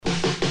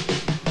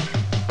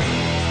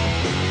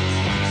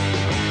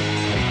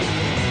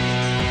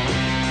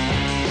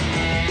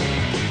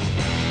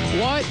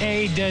What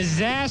a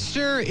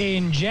disaster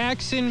in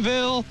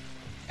Jacksonville.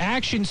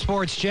 Action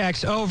Sports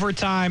Jacks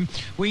overtime.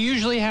 We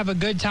usually have a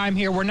good time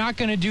here. We're not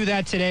going to do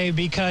that today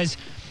because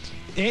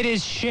it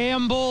is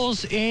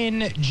shambles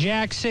in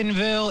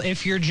Jacksonville.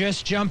 If you're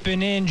just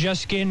jumping in,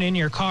 just getting in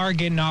your car,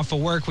 getting off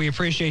of work, we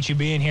appreciate you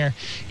being here.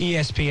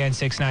 ESPN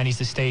 690 is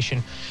the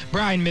station.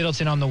 Brian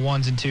Middleton on the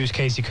ones and twos.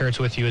 Casey Kurtz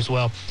with you as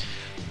well.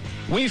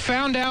 We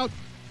found out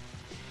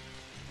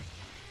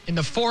in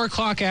the 4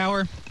 o'clock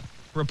hour,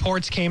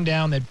 reports came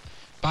down that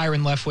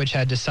Byron Leftwich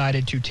had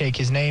decided to take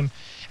his name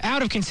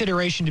out of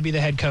consideration to be the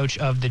head coach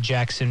of the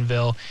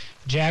Jacksonville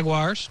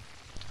Jaguars.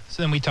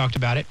 So then we talked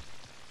about it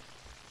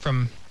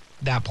from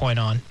that point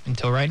on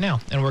until right now.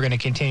 And we're going to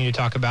continue to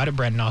talk about it.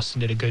 Brenton Austin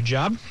did a good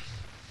job.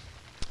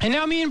 And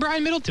now me and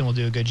Brian Middleton will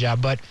do a good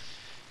job. But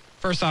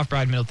first off,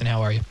 Brian Middleton,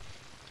 how are you?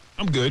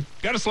 I'm good.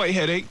 Got a slight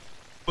headache,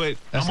 but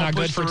that's not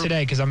good for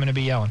today because I'm going to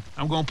be yelling.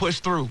 I'm going to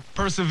push through.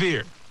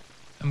 Persevere.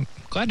 I'm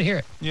glad to hear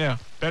it. Yeah,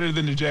 better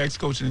than the Jags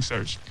coaching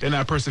search. They're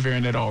not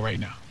persevering at all right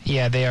now.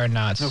 Yeah, they are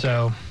not. Okay.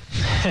 So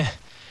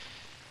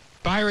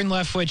Byron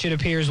Leftwich, it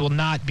appears, will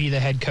not be the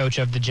head coach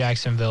of the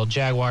Jacksonville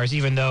Jaguars,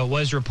 even though it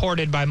was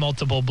reported by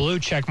multiple blue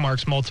check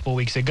marks multiple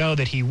weeks ago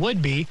that he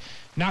would be.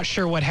 Not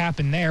sure what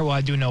happened there. Well,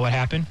 I do know what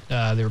happened.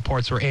 The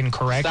reports were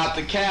incorrect. Stop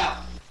the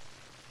cap.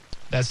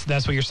 That's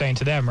what you're saying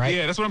to them, right?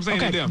 Yeah, that's what I'm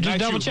saying to them. Just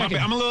double checking.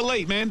 I'm a little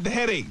late, man. The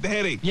headache.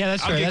 Yeah,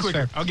 that's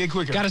fair. I'll get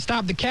quicker. Got to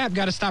stop the cap.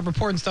 Got to stop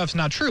reporting stuff's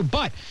not true.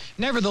 But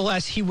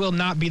nevertheless, he will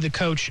not be the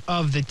coach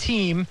of the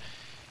team.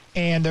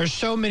 And there's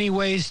so many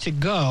ways to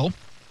go.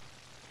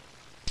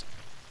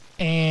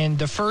 And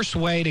the first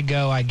way to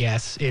go, I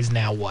guess, is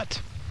now what?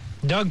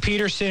 Doug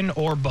Peterson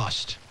or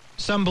bust.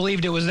 Some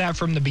believed it was that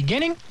from the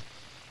beginning.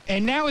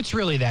 And now it's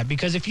really that.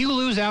 Because if you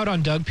lose out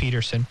on Doug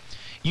Peterson,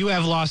 you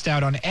have lost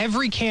out on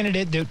every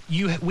candidate that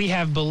we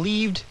have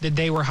believed that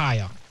they were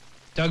high on.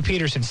 Doug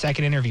Peterson,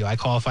 second interview. I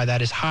qualify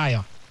that as high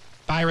on.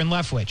 Byron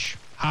Leftwich,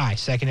 high,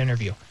 second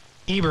interview.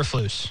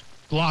 Eberflus,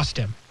 lost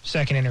him,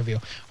 second interview.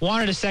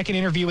 Wanted a second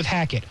interview with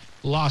Hackett,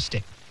 lost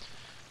it.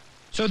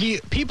 So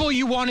the people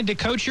you wanted to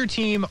coach your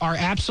team are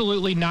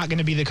absolutely not going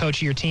to be the coach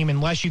of your team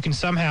unless you can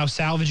somehow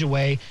salvage a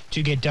way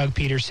to get Doug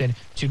Peterson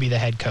to be the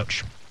head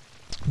coach.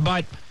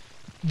 But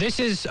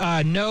this is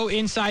no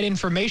inside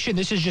information.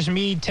 This is just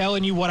me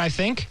telling you what I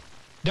think.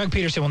 Doug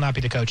Peterson will not be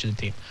the coach of the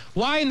team.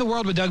 Why in the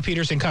world would Doug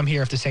Peterson come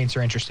here if the Saints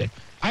are interested?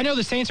 I know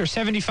the Saints are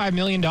 $75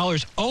 million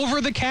over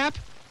the cap,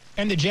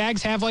 and the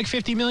Jags have like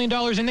 $50 million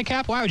in the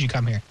cap. Why would you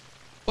come here?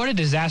 What a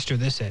disaster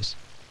this is.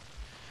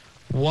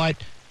 What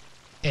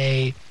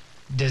a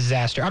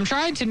disaster. I'm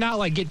trying to not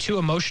like get too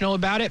emotional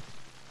about it,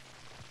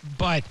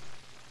 but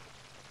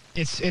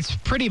it's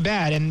pretty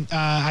bad. And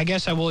I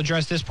guess I will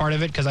address this part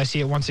of it because I see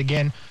it once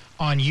again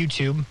on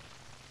YouTube.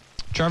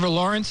 Trevor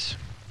Lawrence,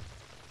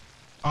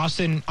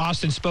 Austin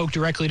spoke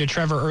directly to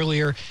Trevor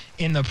earlier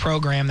in the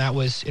program. That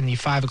was in the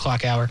 5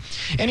 o'clock hour.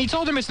 And he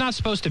told him it's not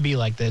supposed to be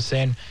like this.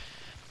 And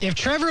if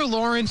Trevor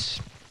Lawrence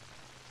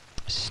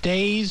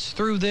stays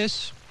through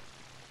this,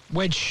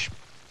 which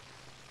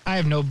I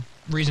have no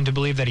reason to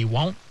believe that he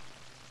won't,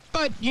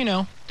 but, you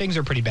know, things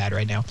are pretty bad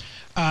right now.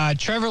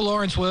 Trevor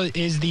Lawrence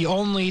is the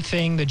only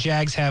thing the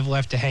Jags have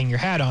left to hang your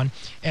hat on.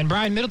 And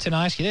Brian Middleton,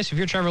 I'll ask you this. If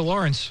you're Trevor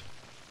Lawrence,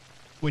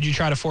 would you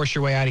try to force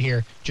your way out of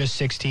here just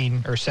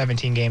 16 or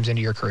 17 games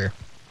into your career?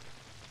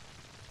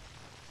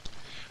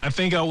 I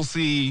think I will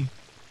see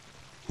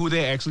who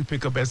they actually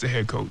pick up as the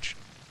head coach.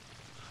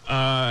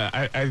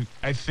 I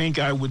think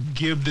I would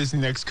give this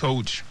next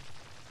coach,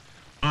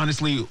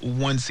 honestly,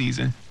 one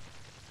season.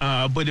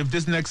 But if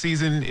this next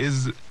season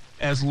is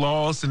as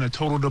lost and a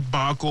total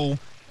debacle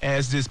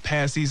as this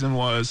past season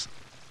was,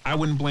 I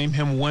wouldn't blame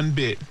him one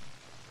bit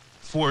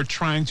for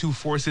trying to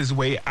force his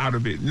way out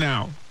of it.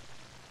 Now,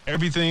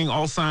 everything,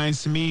 all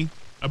signs to me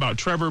about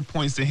Trevor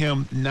points to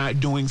him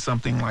not doing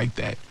something like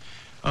that.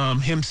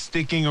 Him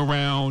sticking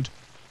around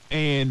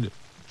and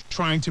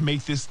trying to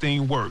make this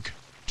thing work,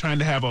 trying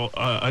to have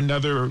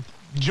another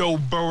Joe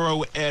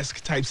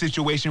Burrow-esque type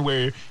situation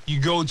where you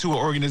go to an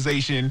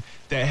organization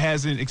that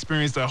hasn't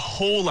experienced a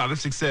whole lot of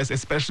success,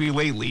 especially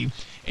lately,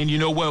 and you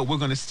know what, we're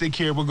going to stick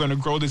here, we're going to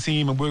grow the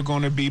team, and we're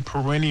going to be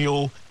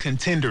perennial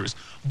contenders.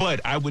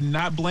 But I would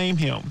not blame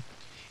him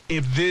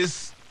if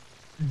this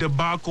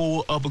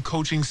debacle of a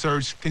coaching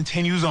search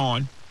continues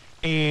on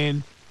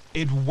and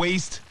it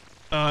wastes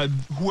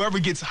whoever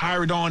gets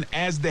hired on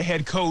as the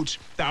head coach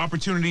the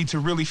opportunity to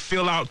really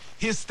fill out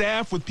his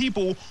staff with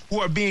people who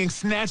are being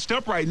snatched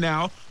up right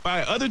now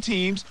by other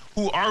teams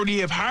who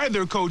already have hired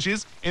their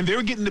coaches, and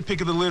they're getting the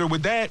pick of the litter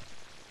with that.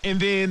 And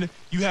then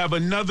you have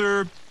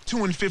another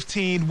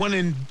 2-15,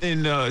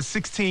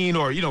 1-16,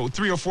 or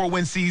 3 or 4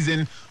 win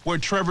season where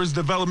Trevor's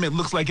development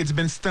looks like it's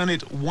been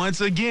stunted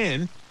once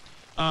again.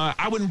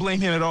 I wouldn't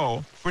blame him at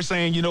all for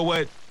saying, you know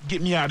what,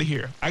 get me out of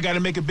here. I got to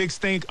make a big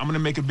stink. I'm going to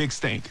make a big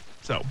stink.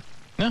 So.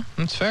 No,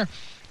 that's fair.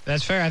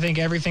 That's fair. I think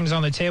everything's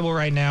on the table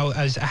right now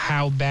as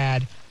how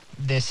bad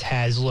this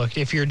has looked.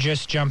 If you're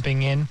just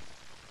jumping in,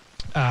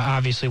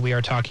 obviously we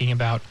are talking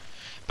about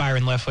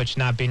Byron Leftwich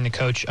not being the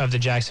coach of the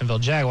Jacksonville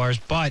Jaguars,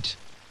 but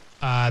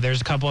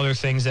There's a couple other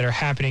things that are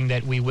happening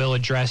that we will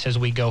address as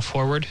we go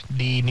forward.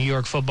 The New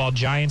York Football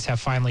Giants have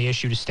finally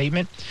issued a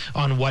statement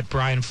on what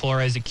Brian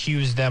Flores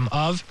accused them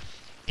of,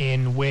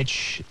 in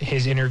which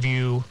his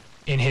interview,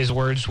 in his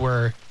words,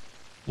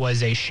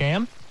 was a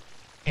sham.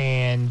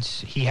 And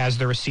he has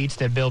the receipts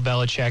that Bill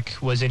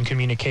Belichick was in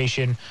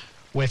communication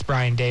with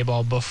Brian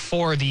Daboll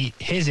before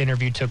his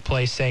interview took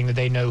place, saying that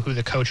they know who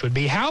the coach would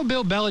be. How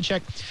Bill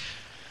Belichick...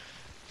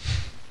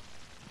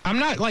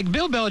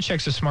 Bill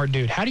Belichick's a smart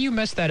dude. How do you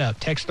mess that up?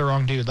 Text the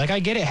wrong dude. I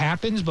get it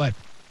happens, but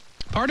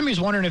part of me is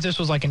wondering if this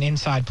was an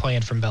inside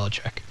plan from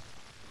Belichick.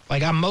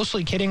 I'm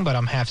mostly kidding, but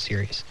I'm half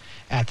serious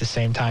at the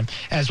same time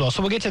as well.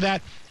 So we'll get to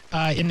that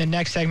in the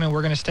next segment.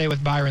 We're going to stay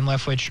with Byron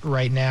Leftwich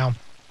right now.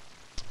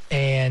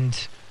 And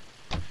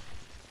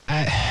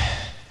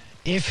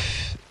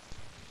if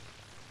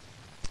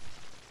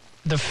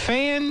the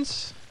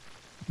fans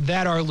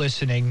that are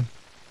listening,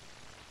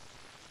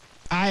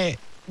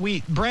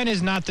 Brent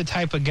is not the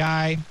type of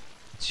guy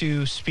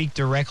to speak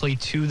directly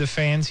to the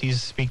fans.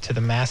 He's speak to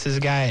the masses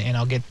guy,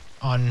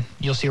 and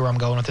you'll see where I'm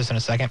going with this in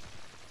a second.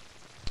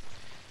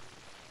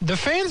 The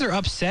fans are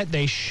upset.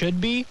 They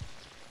should be.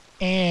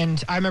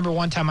 And I remember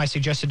one time I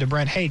suggested to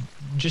Brent, hey,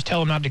 just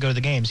tell him not to go to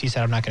the games. He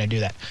said, I'm not going to do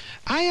that.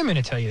 I am going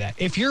to tell you that.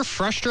 If you're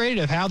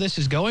frustrated of how this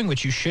is going,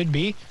 which you should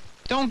be,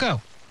 don't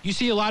go. You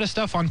see a lot of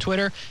stuff on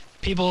Twitter,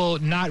 people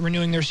not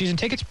renewing their season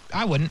tickets.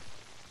 I wouldn't.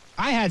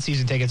 I had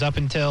season tickets up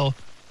until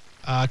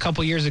a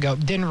couple years ago.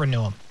 Didn't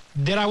renew them.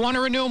 Did I want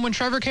to renew them when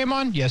Trevor came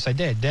on? Yes, I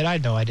did. Did I?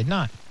 No, I did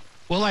not.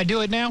 Will I do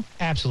it now?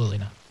 Absolutely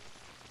not.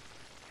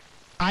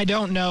 I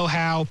don't know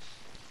how.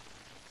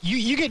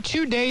 You get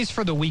 2 days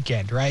for the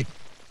weekend, right?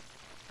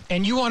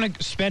 And you want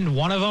to spend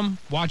one of them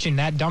watching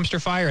that dumpster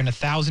fire in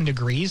 1,000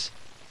 degrees?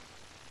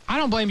 I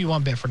don't blame you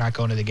one bit for not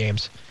going to the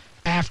games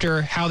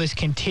after how this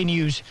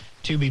continues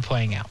to be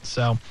playing out.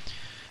 So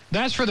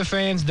that's for the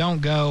fans.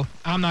 Don't go.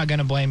 I'm not going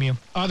to blame you.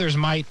 Others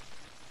might.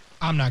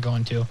 I'm not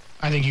going to.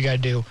 I think you got to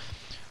do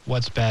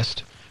what's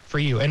best for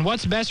you. And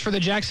what's best for the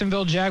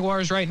Jacksonville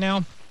Jaguars right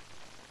now?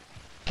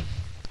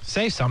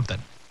 Say something.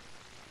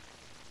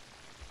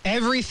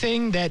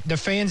 Everything that the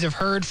fans have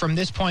heard from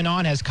this point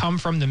on has come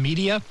from the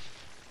media.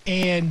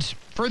 And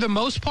for the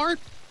most part,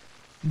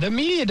 the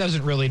media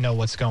doesn't really know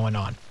what's going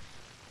on.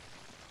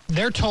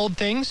 They're told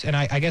things, and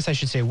I guess I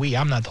should say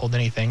I'm not told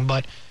anything,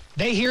 but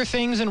they hear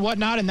things and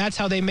whatnot, and that's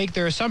how they make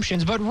their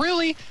assumptions. But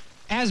really,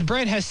 as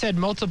Brent has said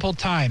multiple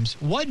times,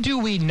 what do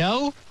we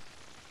know?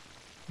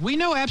 We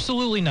know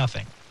absolutely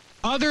nothing,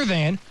 other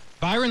than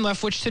Byron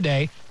Leftwich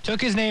today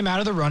took his name out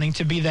of the running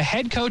to be the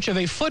head coach of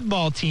a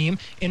football team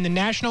in the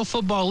National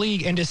Football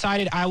League and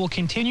decided, I will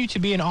continue to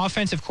be an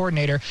offensive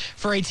coordinator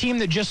for a team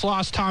that just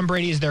lost Tom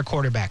Brady as their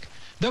quarterback.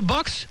 The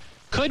Bucs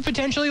could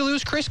potentially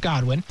lose Chris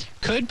Godwin,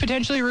 could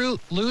potentially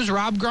lose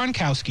Rob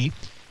Gronkowski,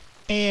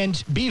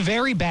 and be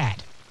very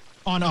bad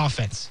on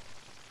offense.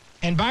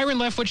 And Byron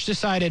Leftwich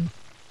decided,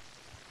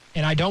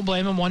 and I don't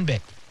blame him one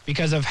bit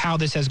because of how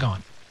this has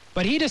gone,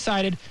 but he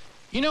decided,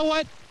 you know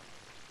what?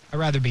 I'd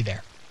rather be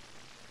there.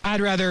 I'd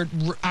rather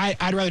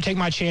take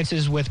my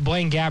chances with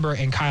Blaine Gabbert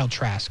and Kyle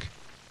Trask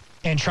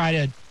and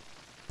try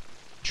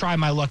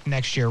my luck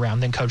next year around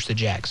than coach the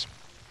Jags.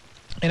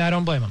 And I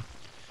don't blame him.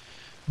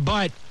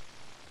 But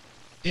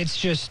it's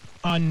just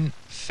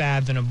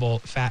unfathomable.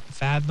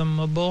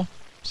 Fathomable?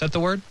 Is that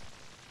the word?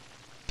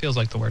 Feels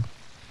like the word.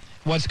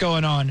 What's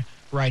going on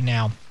right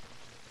now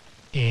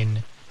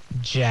in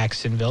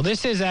Jacksonville?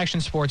 This is Action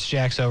Sports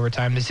Jacks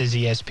Overtime. This is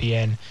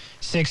ESPN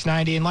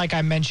 690. And like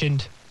I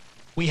mentioned,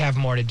 we have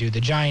more to do. The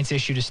Giants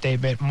issued a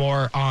statement,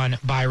 more on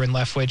Byron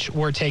Leftwich.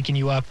 We're taking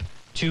you up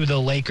to the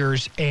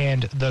Lakers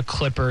and the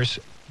Clippers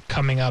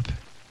coming up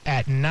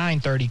at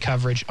 9:30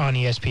 coverage on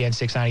ESPN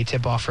 690.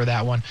 Tip-off for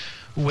that one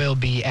will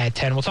be at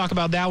 10. We'll talk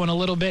about that one a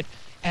little bit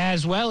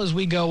as well as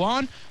we go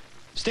on.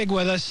 Stick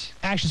with us.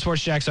 Action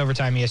Sports Jacks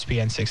Overtime,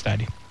 ESPN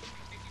 690.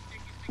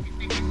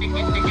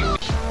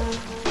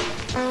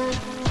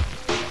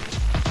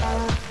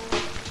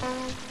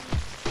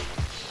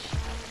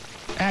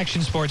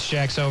 Action Sports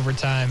Jacks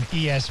Overtime,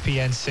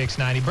 ESPN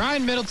 690.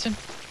 Brian Middleton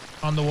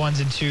on the ones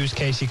and twos.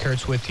 Casey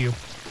Kurtz with you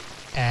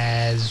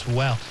as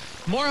well.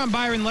 More on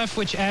Byron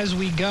Leftwich as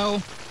we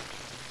go.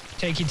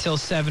 Take you till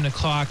 7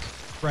 o'clock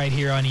right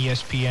here on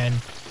ESPN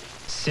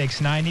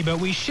 690. But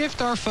we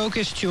shift our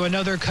focus to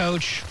another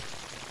coach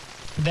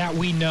that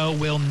we know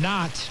will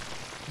not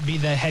be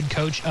the head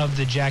coach of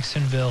the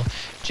Jacksonville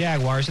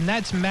Jaguars, and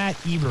that's Matt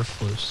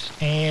Eberflus.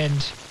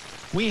 And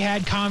we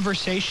had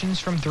conversations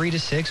from 3 to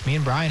 6. Me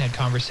and Brian had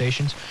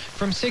conversations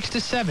from 6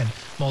 to 7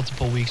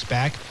 multiple weeks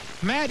back.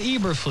 Matt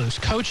Eberflus,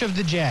 coach of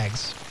the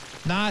Jags.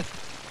 Not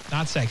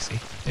sexy.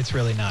 It's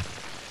really not.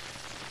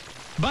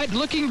 But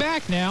looking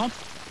back now,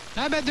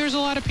 I bet there's a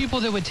lot of people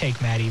that would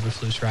take Matt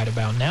Eberflus right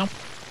about now.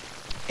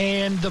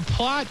 And the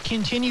plot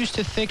continues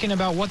to thicken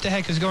about what the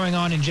heck is going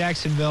on in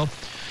Jacksonville.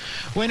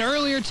 When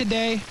earlier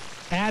today,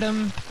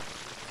 Adam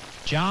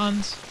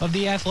Johns of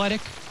The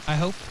Athletic, I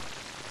hope.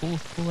 Cool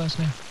last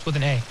name. It's with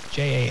an A.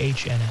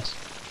 Jahns.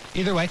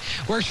 Either way,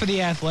 works for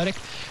The Athletic.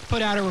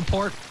 Put out a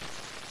report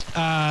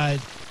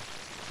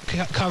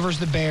covers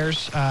the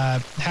Bears,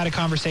 had a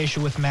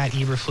conversation with Matt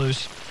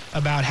Eberflus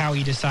about how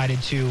he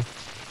decided to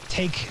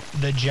take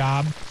the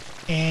job.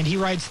 And he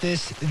writes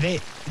this,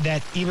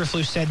 that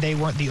Eberflus said they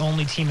weren't the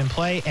only team in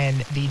play,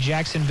 and the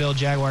Jacksonville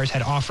Jaguars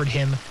had offered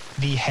him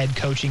the head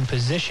coaching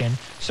position.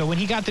 So when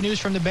he got the news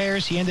from the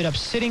Bears, he ended up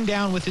sitting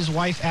down with his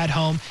wife at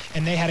home,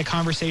 and they had a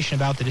conversation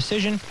about the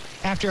decision.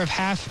 After a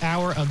half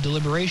hour of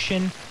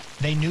deliberation,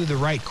 they knew the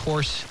right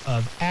course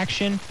of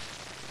action,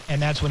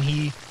 and that's when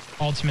he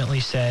ultimately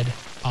said,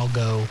 I'll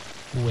go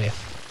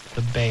with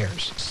the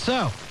Bears.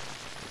 So,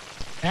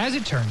 as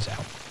it turns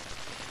out,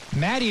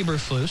 Matt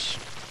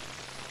Eberflus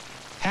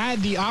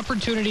had the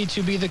opportunity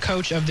to be the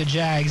coach of the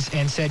Jags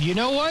and said, you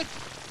know what?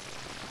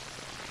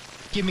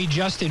 Give me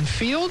Justin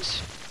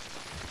Fields.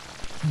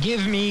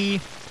 Give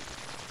me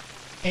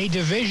a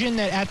division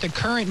that at the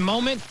current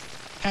moment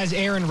has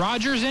Aaron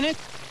Rodgers in it.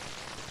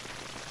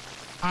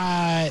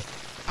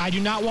 I do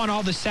not want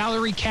all the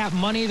salary cap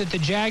money that the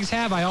Jags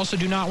have. I also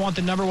do not want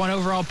the number 1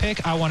 overall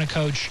pick. I want to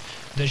coach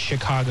the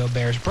Chicago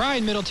Bears.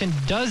 Brian Middleton,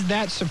 does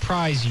that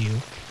surprise you,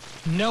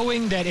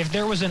 knowing that if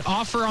there was an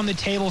offer on the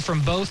table from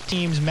both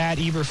teams, Matt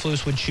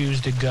Eberflus would choose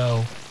to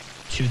go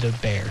to the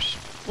Bears?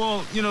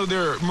 Well,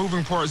 there are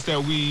moving parts that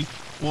we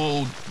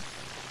will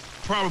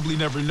probably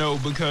never know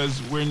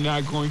because we're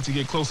not going to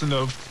get close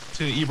enough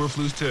to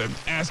Eberflus to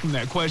ask him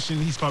that question.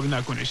 He's probably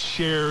not going to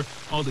share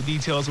all the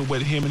details of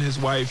what him and his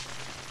wife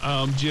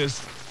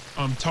just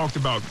talked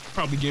about.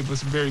 Probably gave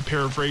us a very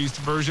paraphrased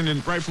version,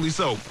 and rightfully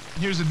so.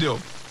 Here's the deal.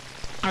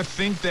 I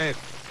think that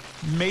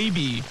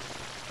maybe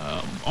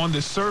on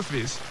the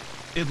surface,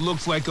 it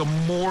looks like a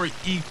more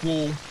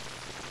equal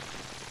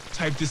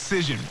type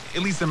decision,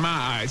 at least in my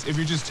eyes, if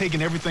you're just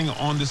taking everything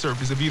on the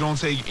surface. If you don't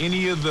take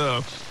any of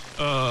the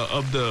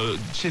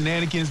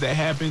shenanigans that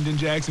happened in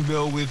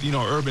Jacksonville with,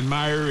 Urban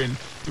Meyer and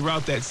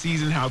throughout that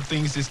season, how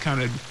things just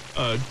kind of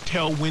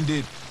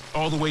tailwinded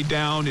all the way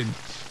down and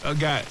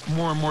got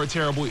more and more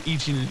terrible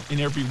each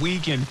and every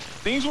week. And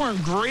things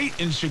weren't great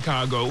in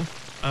Chicago.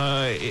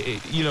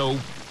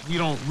 We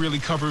don't really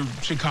cover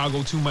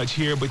Chicago too much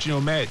here, but,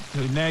 Matt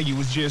Nagy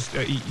was just,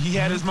 he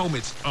had his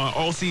moments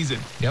all season.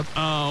 Yep.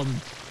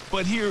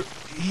 But here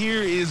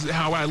is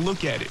how I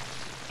look at it.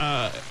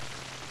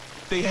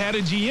 They had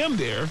a GM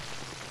there,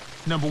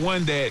 number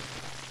one, that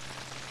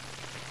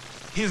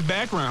his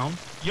background,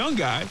 young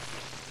guy,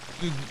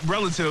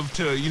 relative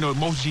to,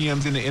 most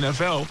GMs in the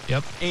NFL.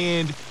 Yep.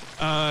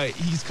 And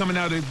he's coming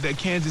out of the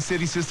Kansas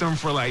City system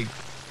for like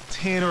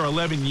 10 or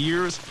 11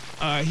 years.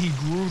 He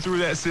grew through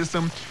that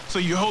system. So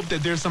you hope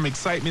that there's some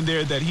excitement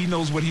there, that he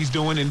knows what he's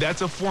doing, and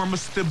that's a form of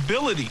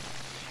stability.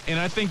 And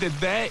I think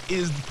that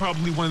is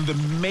probably one of the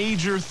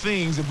major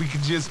things, if we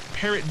could just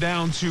pare it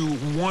down to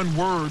one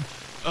word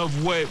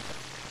of what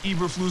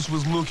Eberflus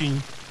was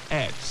looking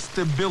at: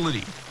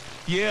 stability.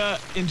 Yeah,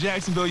 in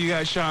Jacksonville, you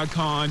got Shad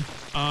Khan.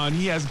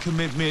 He has a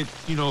commitment,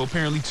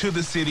 apparently to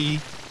the city.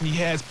 He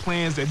has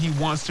plans that he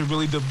wants to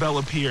really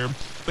develop here.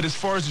 But as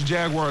far as the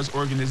Jaguars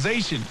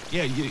organization,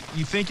 yeah,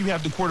 you think you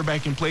have the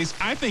quarterback in place.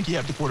 I think you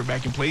have the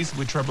quarterback in place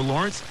with Trevor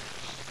Lawrence.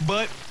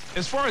 But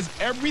as far as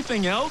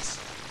everything else,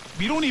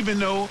 we don't even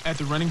know at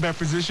the running back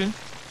position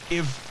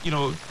if,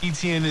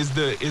 Etienne is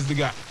the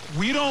guy.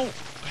 We don't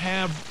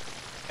have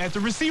at the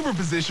receiver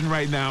position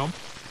right now,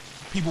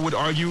 people would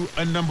argue,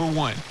 a number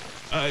 1.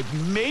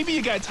 Maybe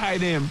you got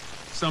tight end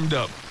summed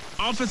up.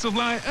 Offensive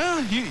line,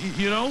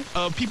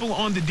 people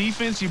on the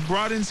defense, you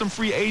brought in some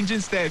free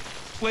agents that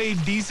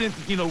played decent,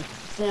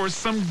 for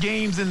some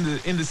games in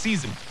the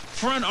season.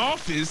 Front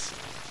office,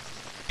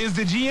 is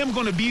the GM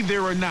going to be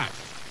there or not?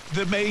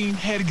 The main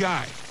head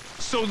guy.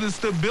 So the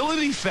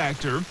stability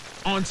factor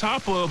on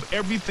top of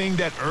everything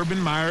that Urban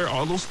Meyer,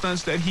 all those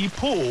stunts that he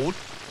pulled,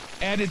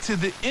 added to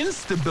the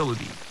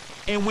instability.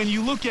 And when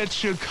you look at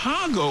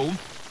Chicago,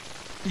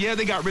 yeah,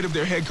 they got rid of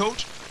their head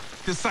coach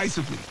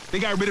decisively. They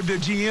got rid of their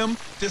GM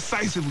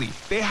decisively.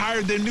 They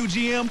hired their new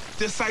GM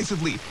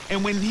decisively.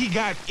 And when he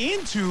got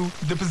into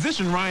the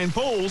position, Ryan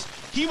Poles,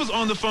 he was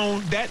on the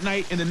phone that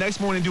night and the next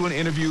morning doing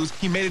interviews.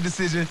 He made a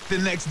decision the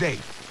next day.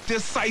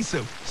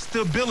 Decisive.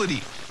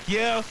 Stability.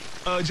 Yeah,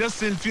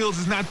 Justin Fields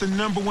is not the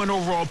number 1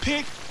 overall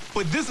pick,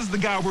 but this is the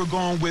guy we're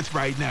going with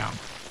right now.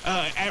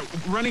 At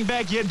running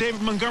back, yeah,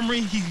 David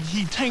Montgomery,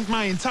 he tanked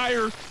my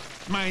entire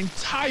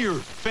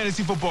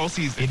fantasy football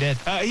season. He did.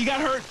 He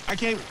got hurt. I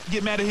can't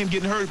get mad at him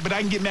getting hurt, but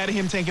I can get mad at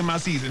him tanking my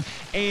season.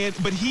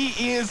 But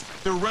he is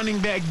the running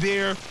back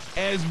there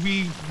as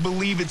we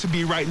believe it to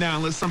be right now,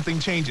 unless something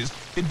changes.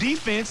 The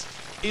defense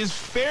is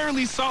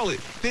fairly solid.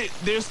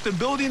 There's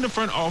stability in the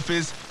front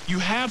office. You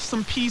have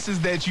some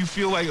pieces that you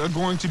feel like are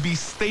going to be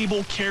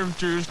stable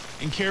characters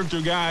and character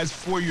guys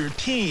for your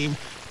team.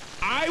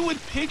 I would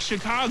pick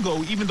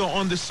Chicago, even though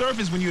on the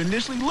surface, when you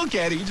initially look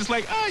at it, you're just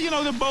like,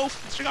 they're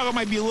both. Chicago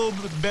might be a little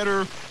bit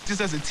better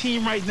just as a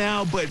team right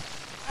now, but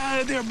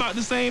they're about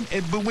the same.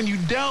 But when you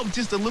delve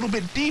just a little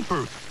bit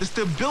deeper, the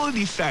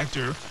stability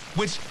factor,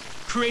 which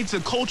creates a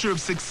culture of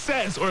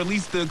success, or at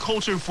least the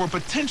culture for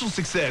potential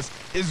success,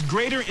 is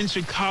greater in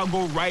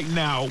Chicago right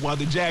now while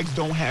the Jags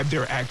don't have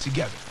their act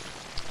together.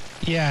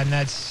 Yeah, and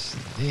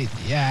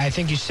I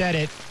think you said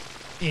it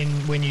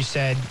when you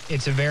said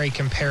it's a very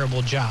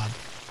comparable job.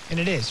 And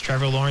it is.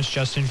 Trevor Lawrence,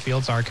 Justin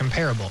Fields are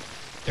comparable.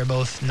 They're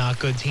both not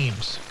good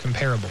teams.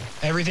 Comparable.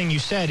 Everything you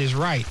said is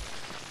right.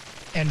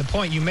 And the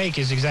point you make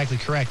is exactly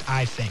correct,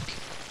 I think.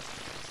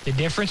 The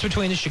difference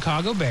between the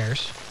Chicago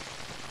Bears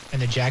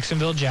and the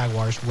Jacksonville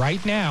Jaguars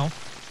right now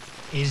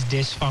is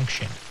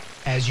dysfunction,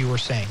 as you were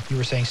saying. You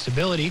were saying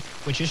stability,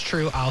 which is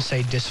true. I'll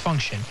say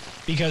dysfunction.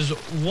 Because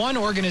one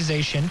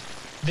organization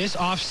this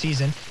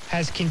offseason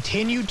has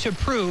continued to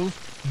prove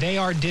they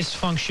are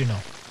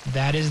dysfunctional.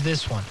 That is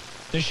this one.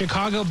 The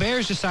Chicago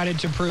Bears decided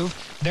to prove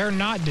they're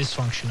not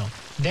dysfunctional.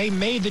 They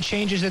made the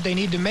changes that they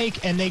need to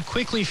make, and they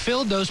quickly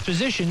filled those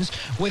positions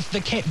with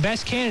the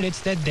best candidates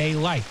that they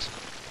liked.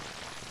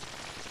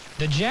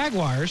 The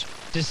Jaguars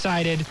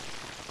decided,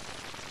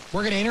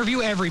 we're going to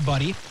interview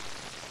everybody.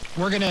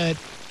 We're going to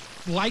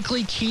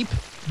likely keep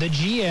the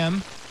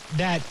GM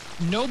that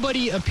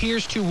nobody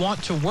appears to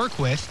want to work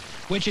with,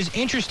 which is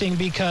interesting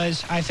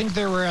because I think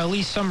there were at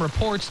least some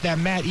reports that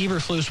Matt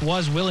Eberflus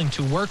was willing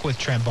to work with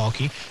Trent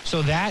Baalke.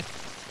 So that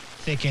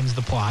thickens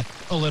the plot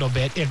a little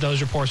bit if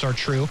those reports are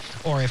true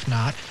or if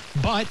not.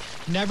 But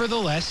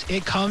nevertheless,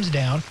 it comes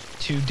down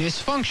to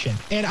dysfunction.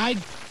 And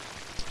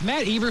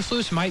Matt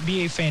Eberflus might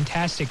be a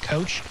fantastic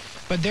coach,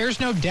 but there's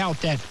no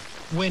doubt that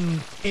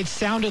when it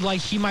sounded like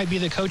he might be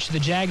the coach of the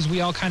Jags,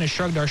 we all kind of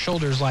shrugged our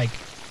shoulders like,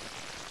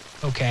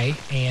 okay,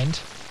 and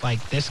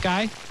like this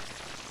guy?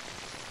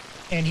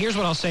 And here's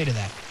what I'll say to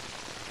that.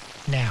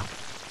 Now,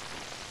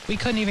 we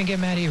couldn't even get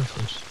Matt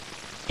Eberflus.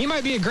 He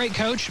might be a great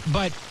coach,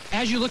 but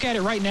as you look at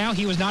it right now,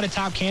 he was not a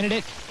top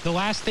candidate. The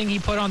last thing he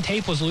put on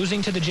tape was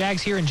losing to the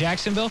Jags here in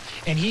Jacksonville,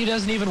 and he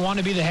doesn't even want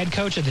to be the head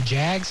coach of the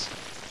Jags.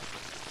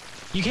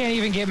 You can't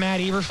even get Matt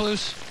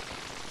Eberflus.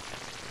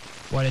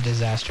 What a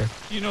disaster.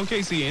 You know,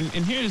 Casey, and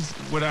here's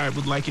what I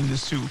would liken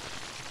this to.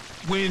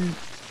 When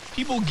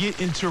people get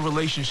into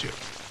relationships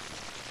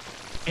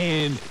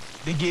and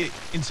they get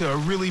into a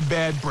really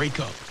bad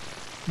breakup,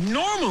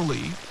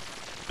 normally,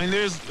 and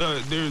there's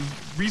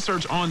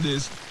research on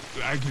this,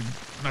 I'm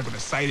not going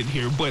to cite it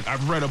here, but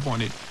I've read up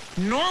on it.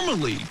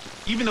 Normally,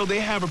 even though they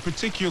have a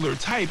particular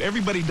type,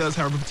 everybody does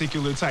have a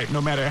particular type,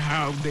 no matter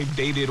how they've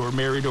dated or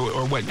married or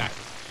whatnot.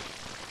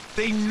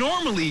 They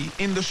normally,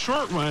 in the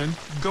short run,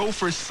 go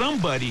for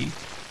somebody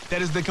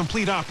that is the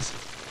complete opposite.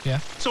 Yeah.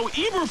 So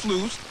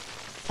Eberflus,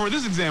 for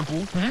this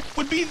example,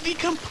 would be the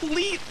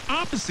complete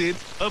opposite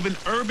of an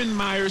Urban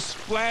Meyer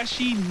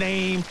splashy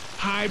name,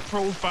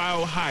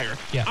 high-profile hire.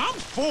 Yeah. I'm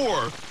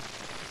for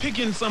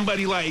picking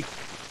somebody like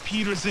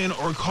Peterson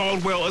or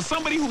Caldwell, or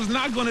somebody who's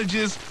not going to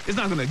is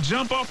not going to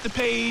jump off the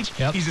page.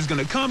 Yep. He's just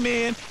going to come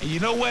in, and you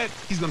know what?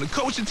 He's going to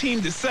coach a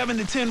team to 7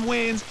 to 10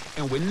 wins,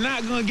 and we're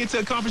not going to get to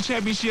a conference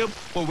championship,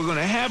 but we're going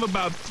to have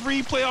about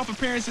 3 playoff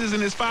appearances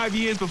in his 5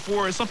 years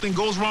before something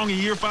goes wrong in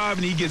year 5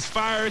 and he gets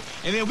fired,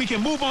 and then we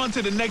can move on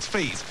to the next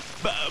phase.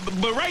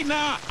 But right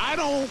now, I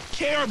don't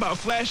care about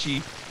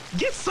flashy.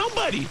 Get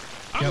somebody.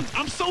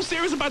 I'm so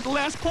serious about the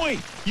last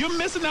point. You're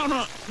missing out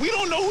on. We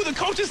don't know who the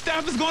coaching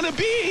staff is going to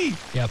be.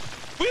 Yep.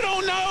 We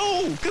don't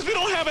know because we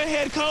don't have a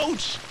head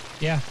coach.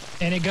 Yeah,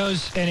 and it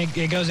goes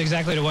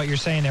exactly to what you're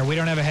saying there. We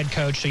don't have a head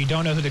coach, so you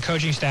don't know who the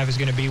coaching staff is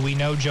going to be. We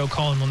know Joe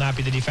Cullen will not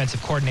be the defensive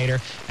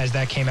coordinator, as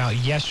that came out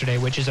yesterday,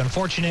 which is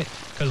unfortunate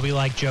because we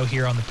like Joe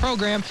here on the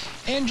program.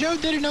 And Joe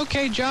did an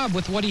okay job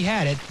with what he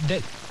had.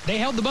 They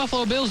held the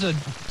Buffalo Bills to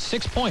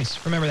 6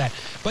 points. Remember that.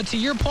 But to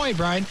your point,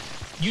 Brian,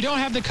 you don't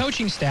have the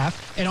coaching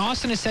staff, and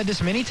Austin has said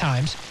this many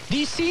times.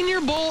 The Senior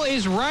Bowl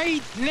is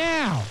right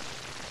now.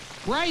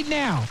 Right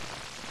now.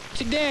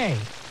 Today.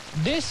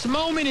 This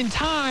moment in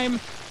time,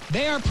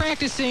 they are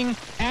practicing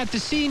at the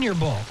Senior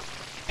Bowl.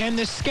 And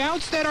the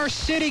scouts that are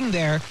sitting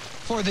there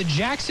for the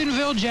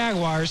Jacksonville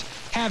Jaguars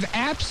have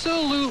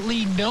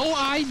absolutely no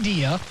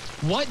idea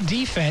what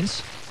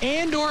defense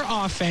and or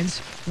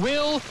offense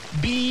will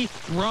be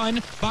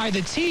run by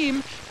the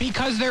team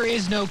because there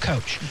is no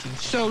coach.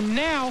 So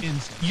now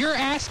you're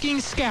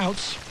asking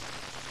scouts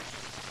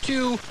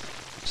to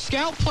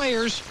scout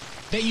players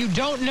that you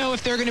don't know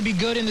if they're going to be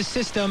good in the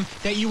system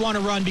that you want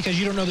to run because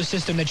you don't know the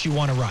system that you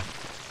want to run.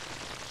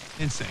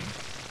 Insane.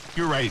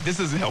 You're right. This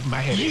doesn't help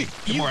my headache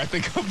the more I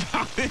think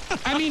about it.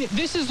 I mean,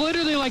 this is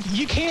literally like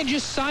you can't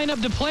just sign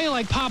up to play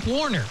like Pop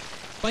Warner.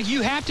 Like,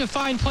 you have to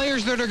find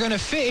players that are going to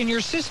fit in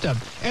your system.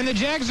 And the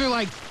Jags are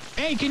like,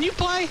 hey, can you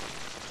play?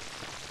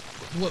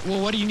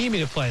 Well, what do you need me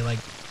to play? Like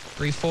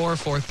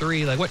 3-4,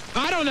 4-3? Like what?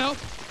 I don't know.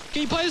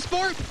 Can you play the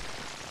sport?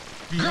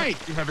 Great.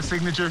 You have a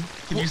signature?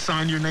 Can you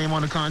sign your name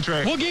on a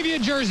contract? We'll give you a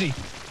jersey.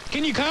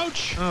 Can you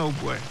coach? Oh,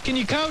 boy. Can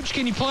you coach?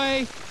 Can you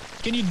play?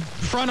 Can you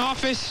front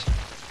office?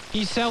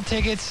 Can you sell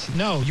tickets?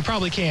 No, you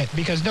probably can't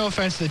because no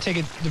offense to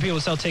the people who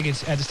sell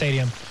tickets at the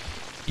stadium,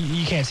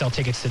 you can't sell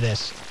tickets to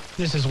this.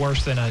 This is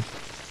worse than a.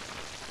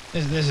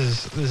 This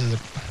is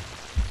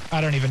a.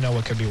 I don't even know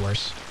what could be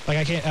worse.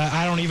 Like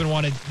I don't even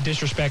want to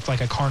disrespect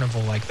like a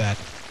carnival like that,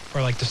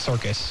 or like the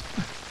circus.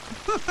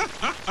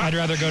 I'd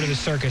rather go to the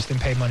circus than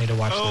pay money to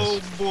watch this.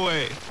 Oh,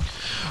 boy.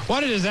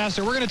 What a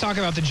disaster. We're going to talk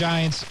about the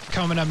Giants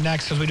coming up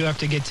next because we do have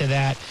to get to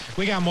that.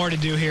 We got more to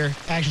do here.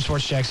 Action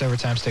Sports Jax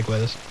Overtime. Stick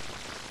with us.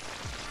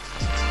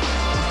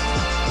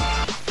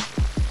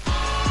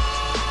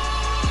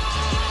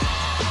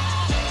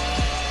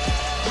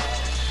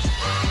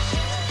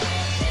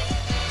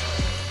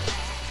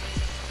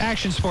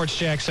 Action Sports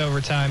Jax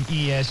Overtime,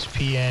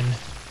 ESPN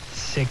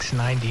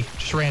 690.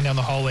 Just ran down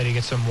the hallway to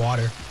get some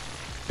water.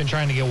 Been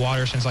trying to get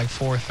water since like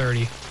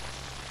 4:30.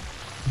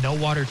 No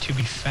water to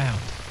be found.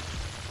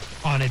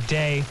 On a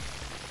day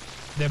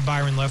that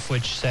Byron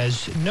Leftwich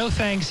says, no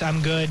thanks,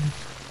 I'm good.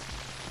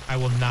 I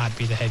will not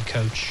be the head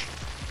coach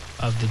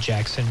of the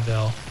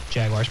Jacksonville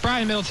Jaguars.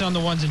 Brian Middleton on the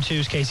ones and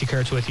twos. Casey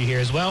Kurtz with you here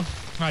as well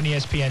on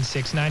ESPN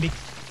 690.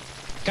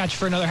 Got you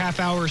for another half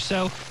hour or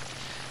so.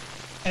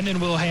 And then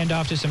we'll hand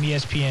off to some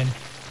ESPN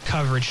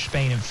coverage.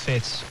 Spain and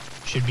Fitz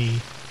should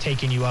be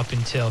taking you up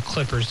until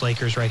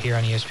Clippers-Lakers right here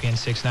on ESPN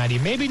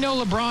 690. Maybe no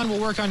LeBron.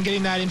 We'll work on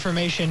getting that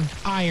information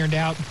ironed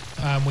out.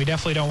 We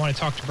definitely don't want to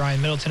talk to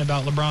Brian Middleton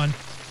about LeBron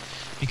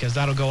because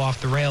that'll go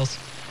off the rails.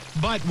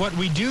 But what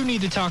we do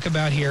need to talk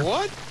about here...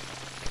 What?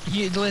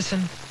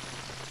 Listen,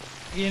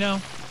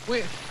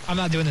 I'm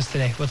not doing this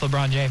today with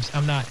LeBron James.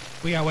 I'm not.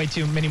 We got way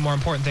too many more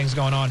important things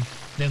going on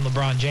than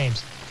LeBron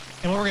James.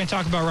 And what we're going to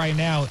talk about right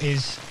now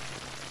is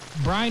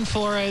Brian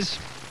Flores.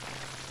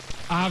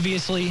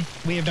 Obviously,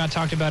 we have not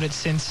talked about it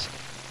since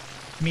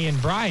me and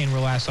Brian were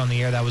last on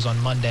the air. That was on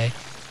Monday.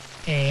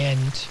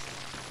 And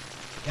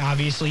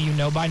obviously,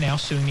 by now,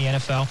 suing the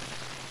NFL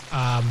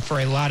for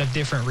a lot of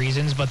different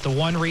reasons. But the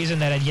one reason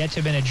that had yet to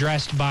have been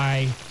addressed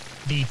by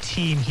the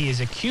team he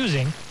is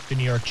accusing, the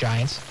New York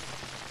Giants.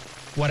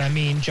 What I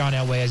mean, John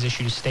Elway has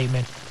issued a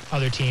statement.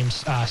 Other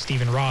teams,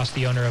 Stephen Ross,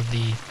 the owner of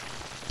the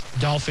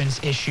Dolphins,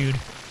 issued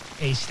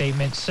a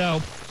statement.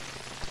 So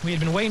we had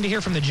been waiting to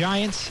hear from the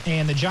Giants,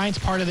 and the Giants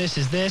part of this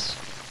is this.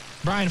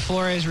 Brian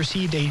Flores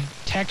received a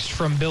text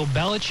from Bill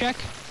Belichick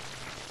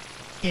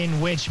in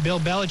which Bill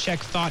Belichick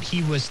thought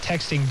he was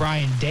texting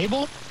Brian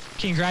Daboll.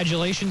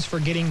 Congratulations for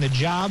getting the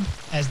job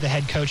as the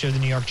head coach of the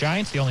New York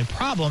Giants. The only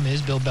problem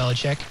is Bill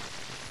Belichick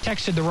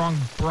texted the wrong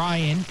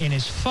Brian in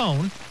his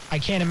phone. I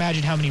can't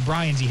imagine how many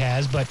Brians he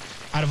has, but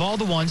out of all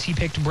the ones, he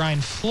picked Brian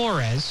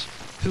Flores,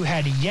 who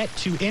had yet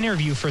to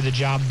interview for the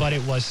job, but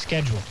it was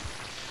scheduled.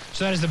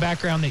 So that is the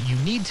background that you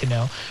need to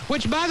know.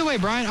 Which, by the way,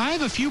 Brian, I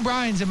have a few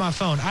Brians in my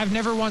phone. I've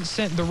never once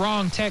sent the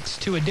wrong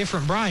text to a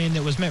different Brian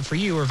that was meant for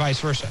you or vice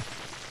versa.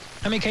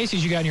 How many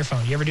cases you got in your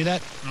phone? You ever do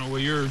that? Oh, well,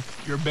 you're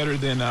better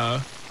than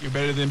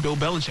Bill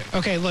Belichick.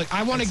 Okay, look,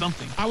 I want to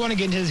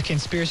get into the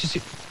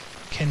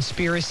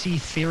conspiracy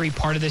theory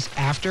part of this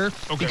after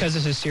because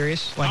this is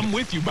serious. I'm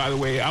with you, by the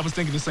way. I was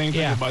thinking the same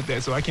thing about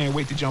that, so I can't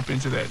wait to jump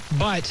into that.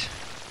 But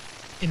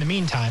in the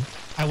meantime,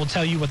 I will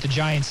tell you what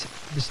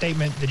the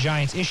statement the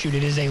Giants issued.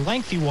 It is a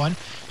lengthy one,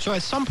 so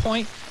at some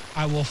point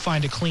I will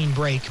find a clean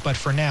break. But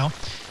for now,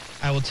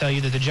 I will tell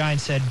you that the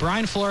Giants said,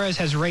 Brian Flores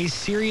has raised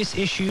serious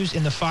issues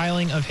in the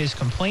filing of his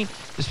complaint.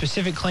 The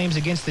specific claims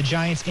against the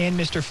Giants and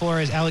Mr.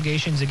 Flores'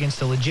 allegations against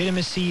the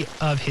legitimacy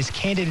of his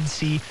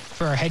candidacy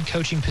for our head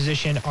coaching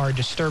position are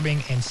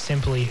disturbing and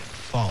simply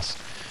false.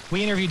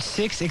 We interviewed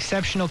 6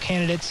 exceptional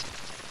candidates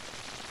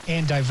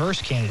and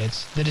diverse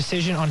candidates. The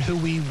decision on who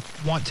we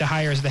want to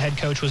hire as the head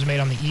coach was made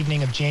on the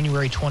evening of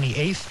January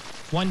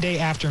 28th, one day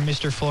after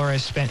Mr.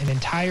 Flores spent an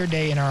entire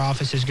day in our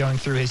offices going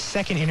through his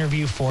second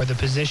interview for the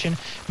position,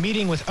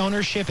 meeting with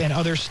ownership and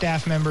other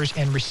staff members,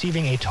 and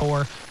receiving a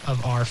tour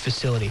of our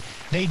facility.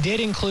 They did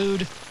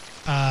include,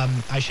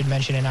 I should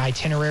mention, an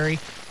itinerary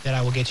that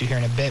I will get to here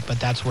in a bit, but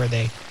that's where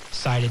they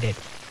cited it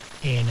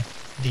in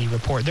the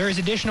report. There is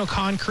additional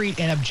concrete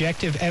and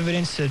objective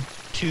evidence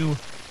to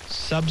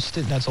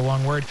substance. That's a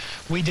long word.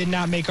 We did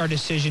not make our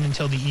decision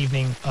until the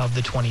evening of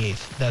the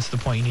 28th. That's the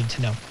point you need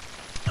to know.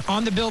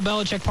 On the Bill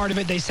Belichick part of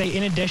it, they say,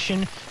 in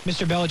addition,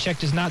 Mr. Belichick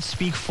does not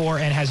speak for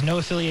and has no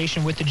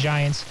affiliation with the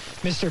Giants.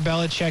 Mr.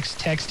 Belichick's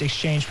text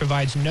exchange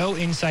provides no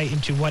insight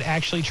into what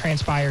actually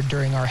transpired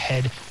during our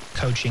head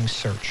coaching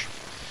search.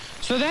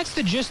 So that's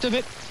the gist of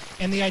it.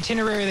 And the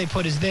itinerary they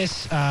put is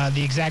this,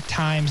 the exact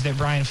times that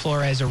Brian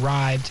Flores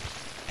arrived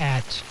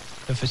at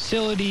the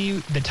facility,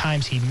 the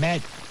times he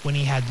met, when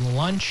he had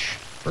lunch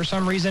for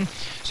some reason.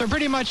 So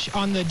pretty much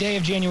on the day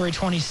of January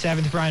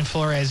 27th, Brian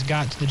Flores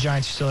got to the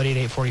Giants facility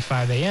at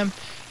 8:45 a.m.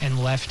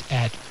 and left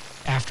at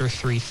after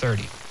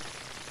 3:30.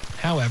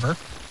 However,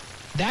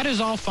 that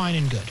is all fine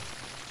and good.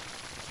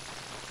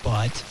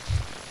 But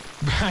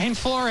Brian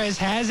Flores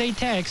has a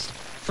text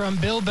from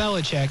Bill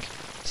Belichick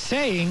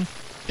saying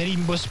that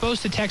he was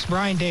supposed to text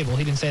Brian Daboll.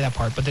 He didn't say that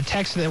part, but the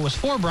text that was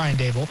for Brian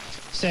Daboll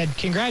said,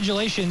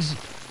 congratulations,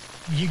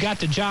 you got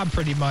the job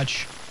pretty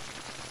much.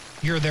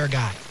 You're their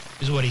guy,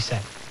 is what he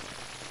said.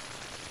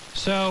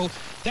 So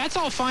that's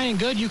all fine and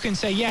good. You can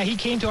say, yeah, he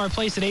came to our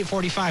place at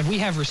 8:45. We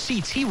have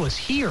receipts. He was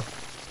here.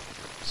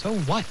 So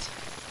what?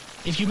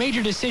 If you made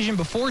your decision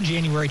before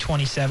January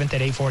 27th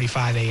at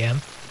 8:45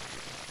 a.m.,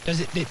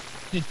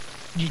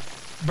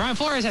 Brian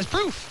Flores has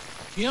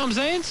proof. You know what I'm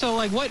saying? So,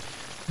 like, what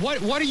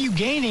are you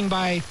gaining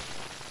by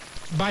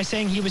by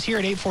saying he was here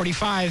at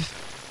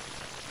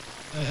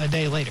 8:45 a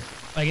day later.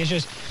 Like,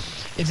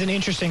 it's an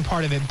interesting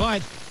part of it.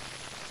 But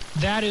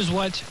that is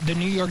what the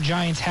New York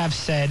Giants have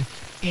said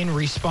in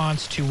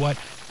response to what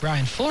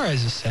Brian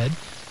Flores has said.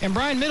 And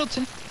Brian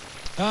Middleton,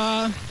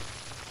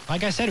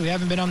 like I said, we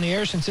haven't been on the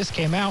air since this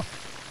came out.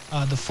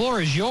 The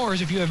floor is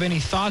yours if you have any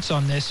thoughts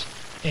on this,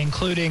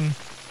 including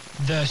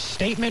the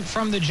statement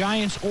from the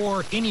Giants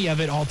or any of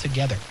it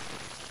altogether.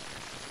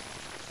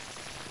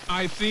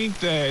 I think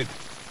that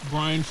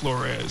Brian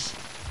Flores,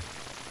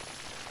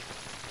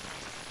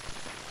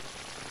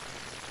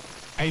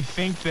 I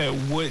think that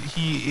what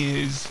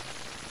he is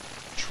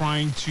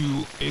trying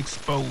to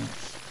expose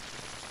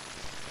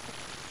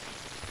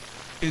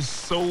is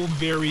so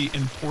very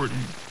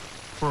important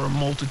for a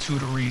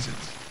multitude of reasons.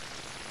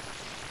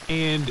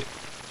 And,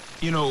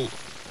 you know,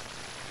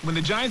 when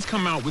the Giants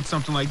come out with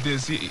something like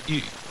this,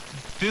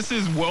 this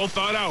is well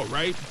thought out,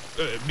 right?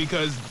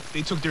 Because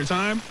they took their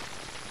time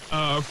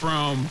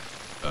from,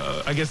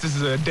 I guess this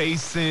is a day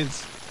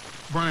since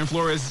Brian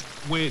Flores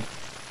went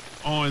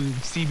on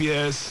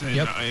CBS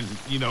and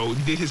you know,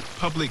 did his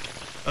public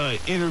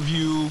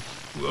interview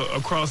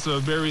across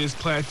various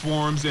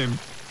platforms. And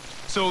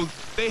so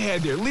they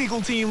had their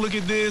legal team look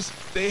at this.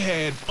 They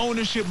had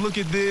ownership look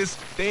at this.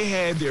 They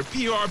had their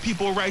PR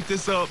people write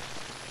this up.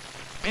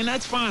 And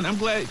that's fine. I'm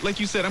glad, like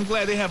you said, I'm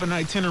glad they have an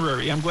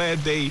itinerary. I'm glad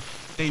they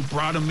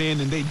brought him in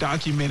and they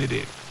documented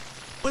it.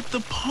 But the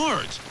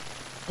part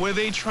where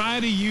they try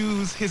to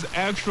use his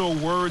actual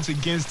words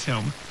against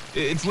him,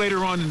 it's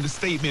later on in the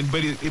statement,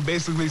 but it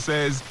basically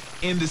says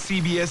in the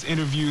CBS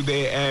interview,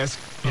 they asked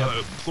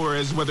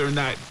Flores whether or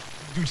not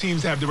do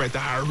teams have the right to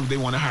hire who they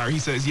want to hire. He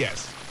says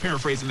yes,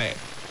 paraphrasing that.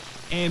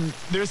 And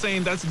they're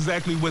saying that's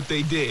exactly what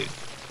they did.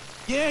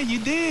 Yeah, you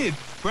did,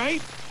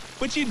 right?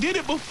 But you did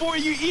it before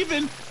you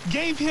even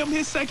gave him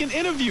his second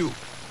interview.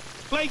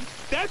 Like,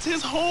 that's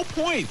his whole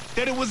point,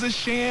 that it was a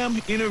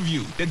sham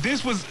interview, that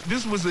this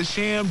was a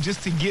sham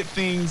just to get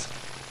things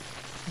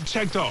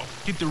checked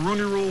off, get the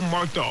Rooney Rule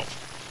marked off.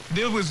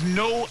 There was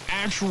no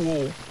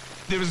actual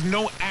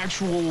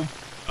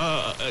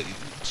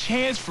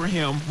chance for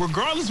him,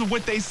 regardless of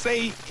what they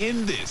say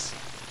in this.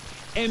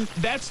 And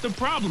that's the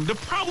problem. The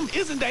problem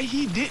isn't that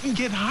he didn't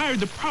get hired.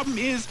 The problem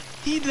is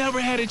he never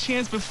had a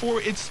chance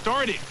before it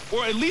started,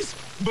 or at least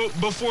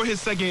before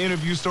his second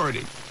interview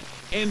started.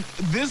 And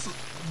this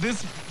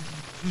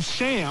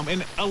sham,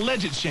 an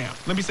alleged sham,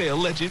 let me say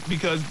alleged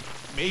because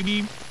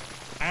maybe,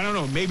 I don't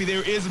know, maybe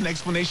there is an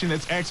explanation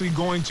that's actually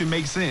going to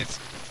make sense,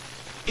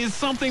 is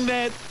something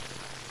that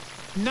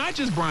not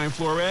just Brian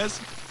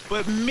Flores,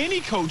 but many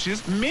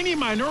coaches, many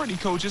minority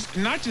coaches,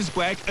 not just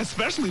black,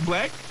 especially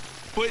black,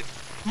 but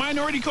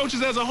minority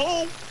coaches as a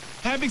whole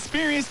have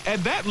experienced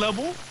at that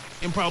level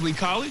in probably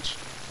college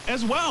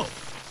as well.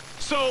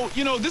 So,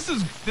 you know, this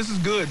is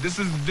good. This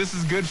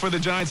is good for the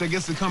Giants, I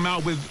guess, to come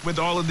out with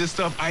all of this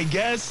stuff, I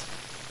guess.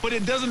 But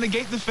it doesn't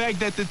negate the fact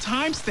that the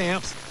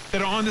timestamps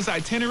that are on this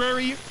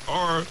itinerary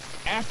are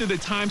after the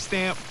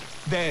timestamp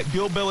that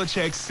Bill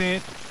Belichick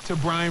sent to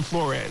Brian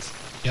Flores.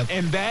 Yep.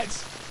 And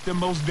that's the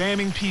most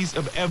damning piece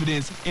of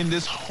evidence in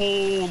this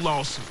whole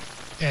lawsuit.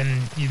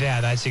 And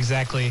yeah, that's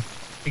exactly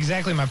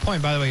my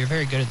point. By the way, you're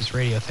very good at this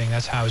radio thing.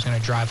 That's how I was going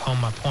to drive home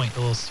my point,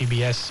 the little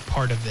CBS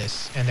part of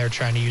this. And they're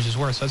trying to use his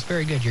words. So it's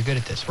very good. You're good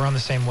at this. We're on the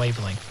same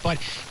wavelength. But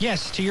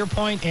yes, to your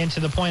point and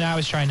to the point I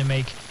was trying to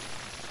make,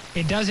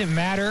 it doesn't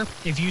matter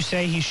if you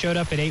say he showed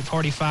up at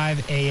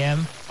 8:45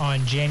 a.m.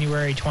 on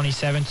January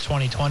 27th,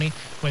 2020,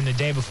 when the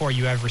day before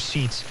you have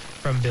receipts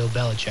from Bill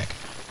Belichick.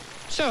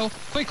 So,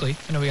 quickly,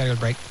 I know we got to go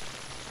to break.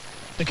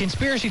 The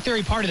conspiracy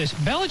theory part of this,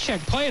 Belichick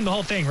playing the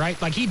whole thing, right?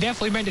 Like, he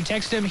definitely meant to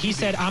text him. He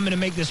said, I'm going to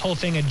make this whole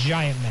thing a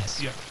giant mess.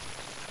 Yeah.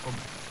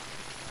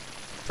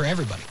 For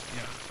everybody.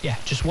 Yeah. Yeah,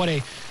 just what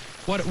a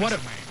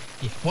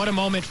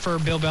moment for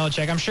Bill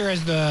Belichick. I'm sure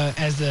as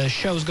the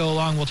shows go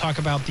along, we'll talk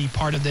about the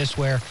part of this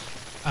where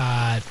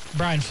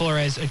Brian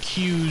Flores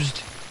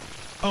accused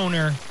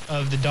owner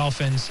of the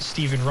Dolphins,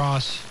 Stephen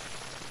Ross,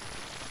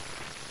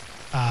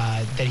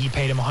 that he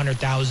paid him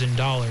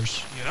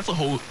 $100,000. Yeah, that's a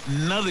whole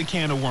another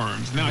can of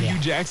worms. Now Hugh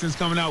Jackson's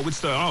coming out with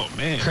stuff. Oh,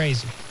 man.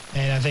 Crazy.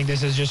 And I think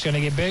this is just going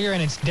to get bigger,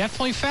 and it's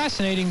definitely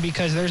fascinating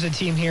because there's a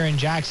team here in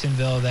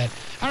Jacksonville that,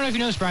 I don't know if you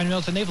noticed, Brian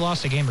Middleton, they've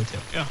lost a game or two.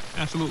 Yeah,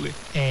 absolutely.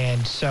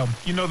 And so,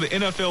 you know, the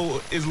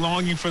NFL is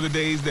longing for the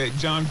days that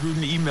John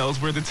Gruden emails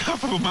were the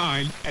top of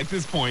mind at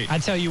this point. I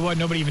tell you what,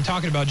 nobody even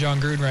talking about John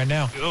Gruden right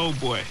now. Oh,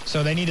 boy.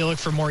 So they need to look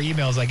for more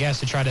emails, I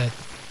guess, to try to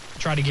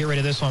get rid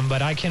of this one.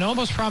 But I can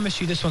almost promise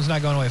you this one's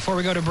not going away. Before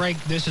we go to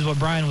break, this is what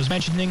Brian was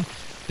mentioning.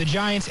 The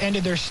Giants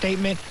ended their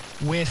statement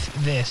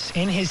with this.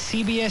 In his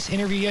CBS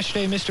interview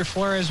yesterday, Mr.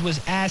 Flores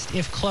was asked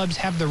if clubs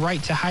have the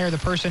right to hire the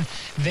person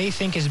they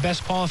think is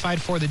best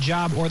qualified for the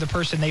job or the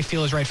person they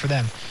feel is right for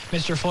them.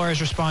 Mr. Flores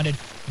responded,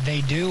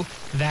 "They do.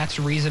 That's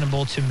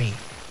reasonable to me."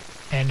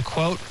 End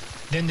quote.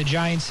 Then the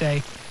Giants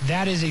say,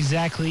 "That is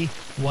exactly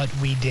what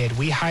we did.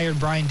 We hired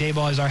Brian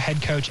Daboll as our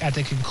head coach at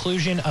the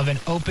conclusion of an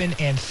open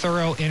and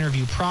thorough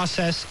interview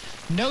process.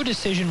 No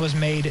decision was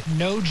made.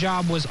 No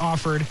job was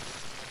offered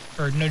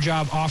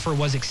offer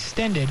was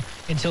extended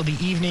until the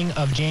evening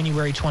of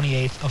January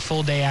 28th, a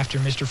full day after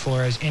Mr.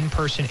 Flores'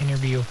 in-person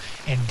interview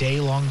and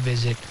day-long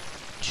visit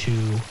to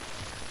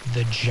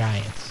the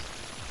Giants.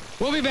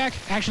 We'll be back.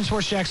 Action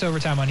Sports Jax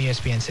Overtime on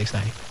ESPN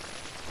 690.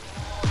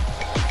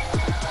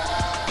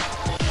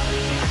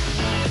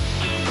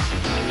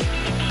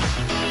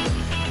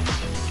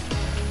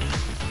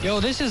 Yo,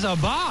 this is a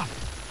bop.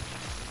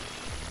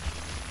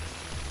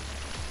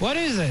 What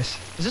is this?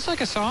 Is this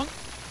like a song?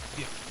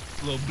 Yeah,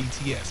 a little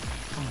BTS, man.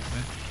 Come on,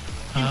 man.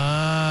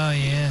 Oh,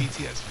 yeah.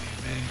 BTS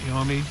fan, man. You know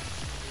what I mean?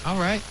 All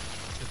right.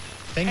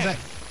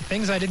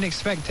 Things I didn't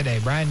expect today.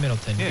 Brian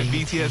Middleton. Yeah,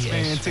 BTS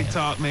fan,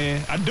 TikTok,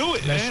 man. I do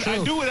it, That's man.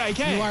 true. I do what I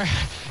can.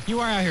 You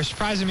are out here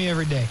surprising me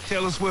every day.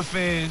 Taylor Swift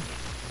fan.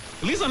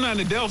 At least I'm not an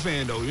Adele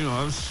fan, though. You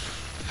know,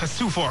 that's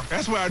too far.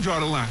 That's where I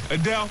draw the line.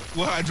 Adele,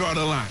 where I draw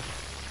the line.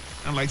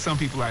 Unlike some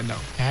people I know.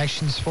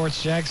 Action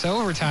Sports Jax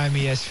Overtime,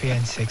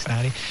 ESPN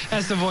 690.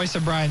 That's the voice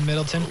of Brian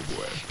Middleton. Oh,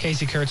 boy.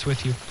 Casey Kurtz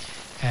with you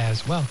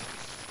as well.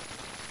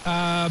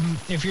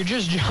 If you're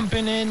just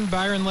jumping in,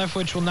 Byron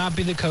Leftwich will not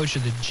be the coach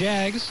of the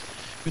Jags.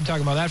 We've been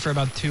talking about that for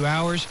about 2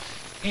 hours.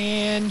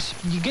 And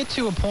you get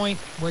to a point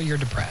where you're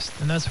depressed.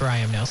 And that's where I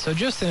am now. So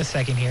just in a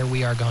second here,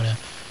 we are going to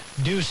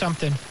do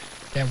something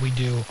that we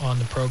do on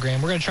the program.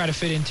 We're going to try to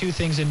fit in two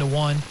things into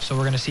one. So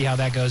we're going to see how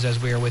that goes as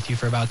we are with you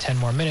for about 10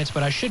 more minutes.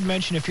 But I should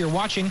mention, if you're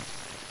watching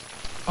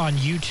on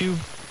YouTube,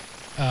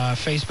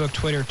 Facebook,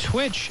 Twitter,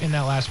 Twitch in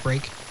that last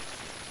break,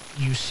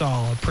 you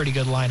saw a pretty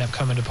good lineup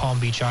coming to Palm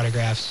Beach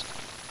Autographs.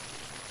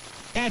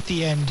 At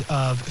the end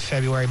of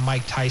February,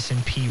 Mike Tyson,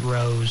 Pete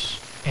Rose,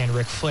 and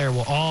Ric Flair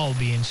will all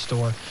be in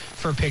store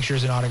for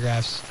pictures and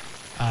autographs.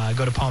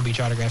 Go to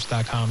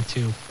palmbeachautographs.com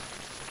to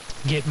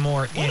get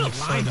more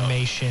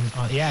information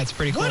on. Yeah, it's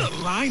pretty cool. What a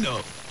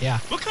lineup. Yeah.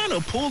 What kind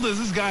of pull does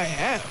this guy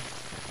have?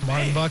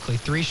 Martin Buckley,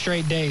 3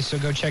 straight days, so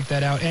go check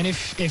that out. And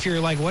if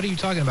you're like, what are you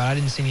talking about? I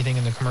didn't see anything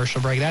in the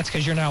commercial break. That's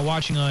because you're not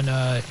watching on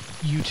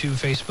YouTube,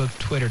 Facebook,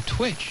 Twitter,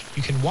 Twitch.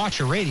 You can watch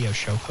a radio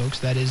show, folks.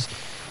 That is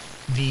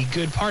the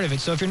good part of it.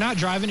 So if you're not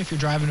driving, if you're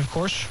driving, of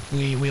course,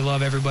 we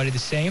love everybody the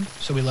same.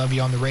 So we love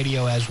you on the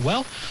radio as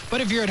well. But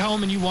if you're at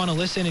home and you want to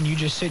listen and you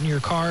just sit in your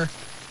car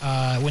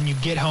when you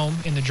get home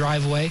in the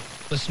driveway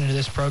listening to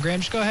this program,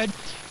 just go ahead,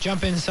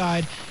 jump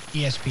inside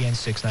ESPN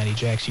 690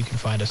 Jax. You can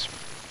find us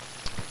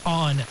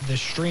on the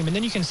stream, and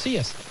then you can see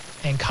us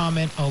and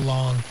comment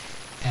along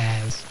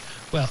as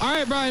well. All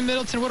right, Brian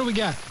Middleton, what do we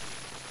got?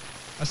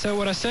 I said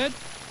what I said.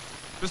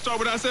 Let's start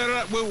with what I said.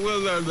 Let's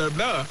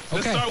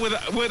Okay. start with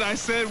what I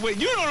said.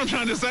 You know what I'm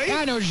trying to say? Yeah,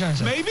 I know what you're trying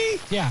to say.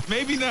 Maybe? Yeah.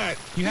 Maybe not.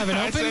 You have it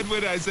I open? said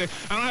what I said.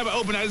 I don't have it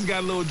open. I just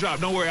got a little drop.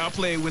 Don't worry. I'll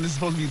play it when it's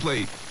supposed to be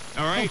played.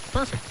 All right? Oh,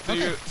 perfect.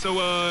 Okay. So,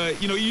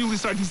 you usually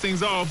start these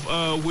things off.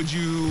 Would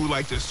you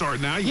like to start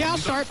now? Yeah, I'll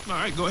start. All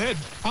right, go ahead.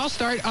 I'll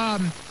start.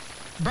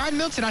 Brian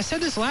Middleton, I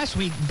said this last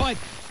week, but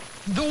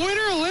the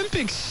Winter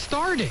Olympics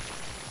started.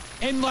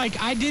 And,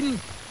 I didn't...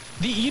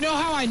 you know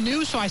how I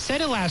knew? So I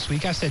said it last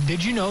week. I said,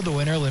 did you know the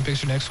Winter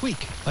Olympics are next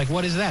week?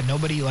 What is that?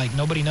 Nobody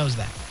knows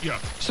that. Yeah.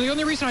 So the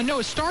only reason I know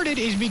it started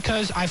is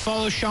because I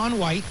follow Shaun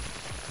White,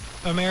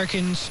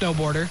 American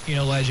snowboarder,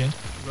 legend,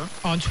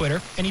 on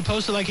Twitter, and he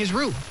posted his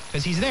route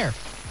because he's there.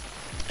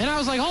 And I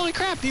was like, holy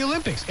crap, the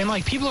Olympics. And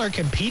people are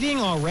competing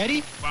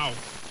already. Wow.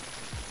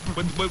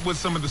 With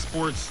some of the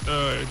sports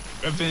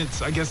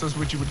events, I guess that's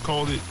what you would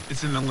call it.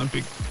 It's an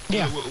Olympic.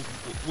 Yeah.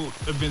 What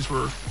events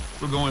were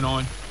going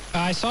on?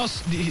 I saw,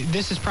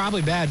 this is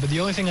probably bad, but the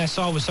only thing I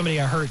saw was somebody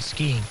got hurt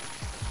skiing.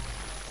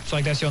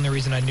 So that's the only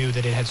reason I knew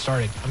that it had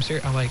started. I'm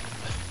serious. I'm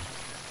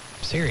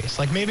serious.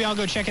 Maybe I'll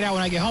go check it out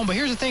when I get home. But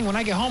here's the thing. When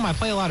I get home, I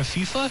play a lot of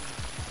FIFA.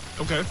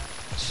 Okay.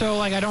 So,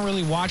 I don't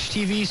really watch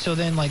TV. So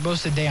then,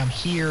 most of the day I'm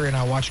here and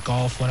I watch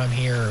golf when I'm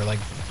here or,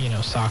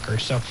 soccer.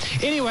 So,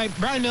 anyway,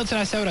 Brian Middleton,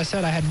 I said what I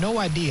said. I had no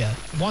idea.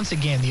 Once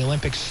again, the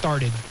Olympics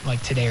started,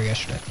 today or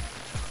yesterday.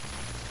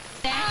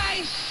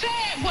 I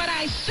said what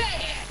I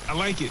said. I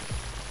like it.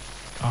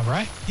 All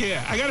right.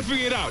 Yeah, I got to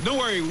figure it out. Don't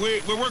worry.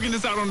 We're working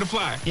this out on the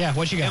fly. Yeah,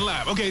 what you got? And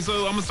live. Okay,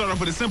 so I'm going to start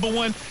off with a simple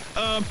one.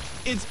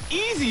 It's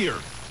easier,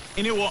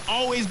 and it will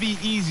always be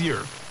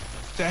easier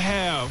to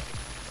have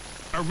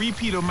a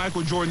repeat of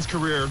Michael Jordan's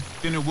career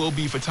than it will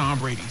be for Tom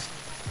Brady's.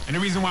 And the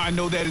reason why I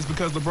know that is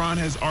because LeBron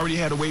has already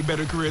had a way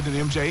better career than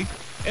MJ.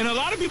 And a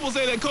lot of people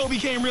say that Kobe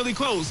came really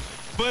close.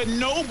 But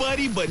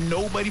nobody's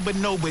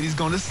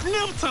going to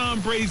sniff Tom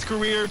Brady's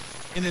career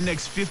in the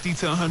next 50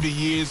 to 100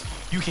 years.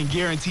 You can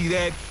guarantee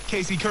that.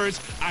 Casey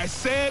Kurtz, I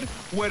said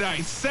what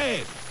I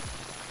said.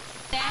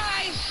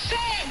 I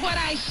said what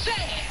I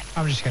said.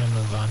 I'm just going to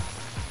move on.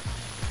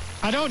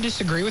 I don't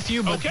disagree with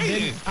you, but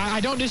okay,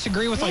 I don't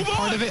disagree with move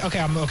part on. of it. Okay,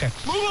 I'm okay.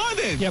 Move on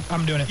then. Yep,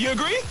 I'm doing it. You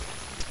agree?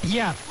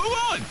 Yeah. Move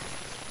on.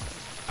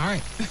 All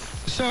right.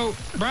 So,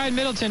 Brian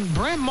Middleton,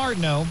 Brent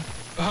Martineau,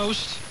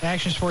 host,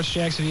 Action Sports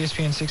Jax of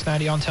ESPN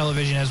 690 on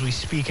television as we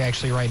speak,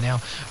 actually, right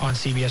now on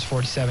CBS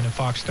 47 and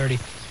Fox 30.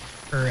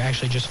 Or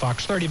actually just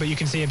Fox 30, but you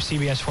can see him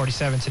CBS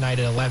 47 tonight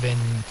at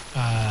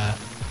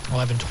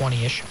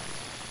 11:20-ish.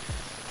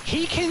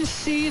 He can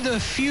see the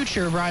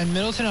future, Brian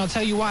Middleton. I'll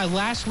tell you why.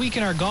 Last week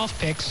in our golf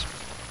picks,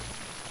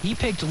 He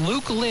picked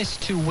Luke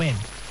List to win.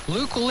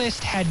 Luke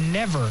List had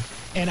never,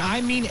 and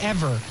I mean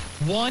ever,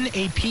 won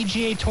a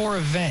PGA Tour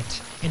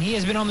event. And he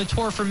has been on the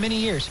tour for many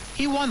years.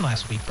 He won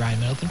last week, Brian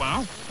Middleton.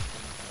 Wow.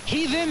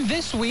 He then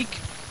this week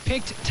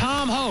picked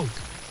Tom Hoge.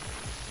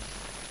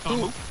 Tom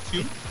who?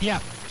 Excuse me? Yeah.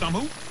 Tom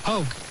who?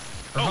 Hoge.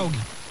 Or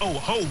Hoagie. Oh,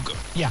 Hoge.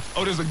 Yeah.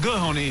 Oh, there's a good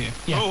on the end.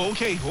 Yeah. Oh,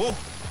 okay. Oh.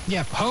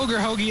 Yeah, Hoge or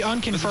Hoagie, Listen for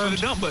unconfirmed.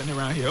 the dump button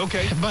around here.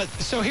 Okay. But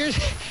so here's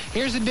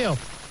the deal.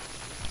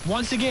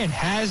 Once again,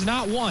 has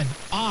not won.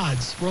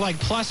 Odds were like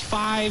plus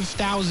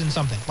 5,000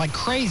 something, like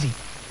crazy.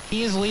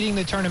 He is leading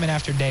the tournament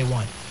after day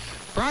one.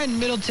 Brian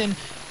Middleton,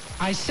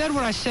 I said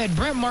what I said.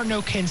 Brent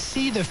Martineau can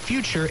see the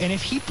future, and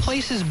if he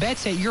places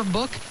bets at your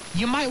book,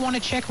 you might want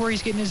to check where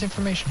he's getting his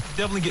information.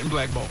 Definitely getting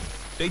blackballed.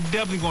 They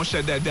definitely going to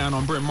shut that down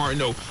on Brent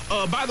Martineau.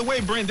 By the way,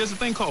 Brent, there's a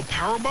thing called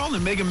Powerball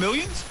and Mega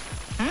Millions.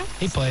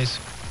 He plays.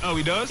 Oh,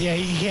 he does? Yeah,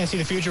 he can't see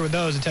the future with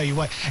those, to tell you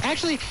what.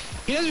 Actually,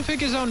 he doesn't pick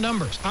his own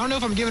numbers. I don't know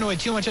if I'm giving away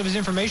too much of his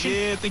information.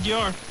 Yeah, I think you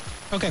are.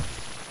 Okay.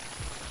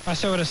 I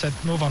said what I said.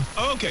 Move on.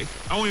 Okay.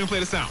 I won't even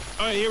play the sound.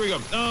 All right, here we go.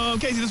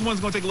 Casey, this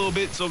one's going to take a little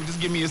bit, so just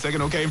give me a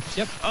second, okay?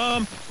 Yep.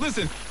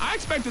 Listen, I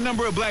expect the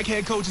number of black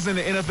head coaches in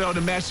the NFL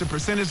to match the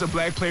percentage of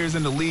black players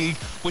in the league,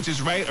 which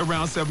is right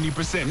around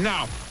 70%.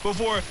 Now,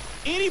 before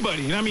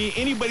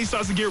anybody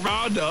starts to get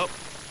riled up,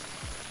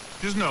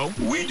 just know.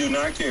 We do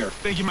not care.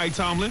 Thank you, Mike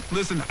Tomlin.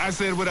 Listen, I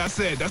said what I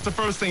said. That's the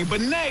first thing. But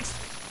next,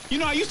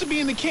 I used to be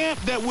in the camp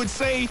that would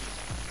say,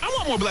 I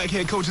want more black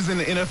head coaches in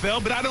the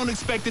NFL, but I don't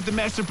expect it to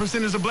match the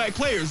percentage of black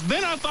players.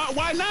 Then I thought,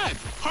 why not?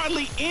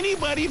 Hardly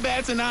anybody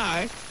bats an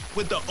eye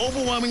with the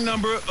overwhelming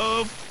number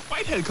of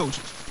white head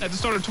coaches. At the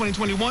start of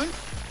 2021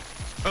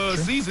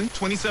 season,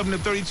 27 to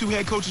 32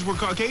 head coaches were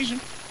Caucasian.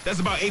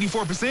 That's about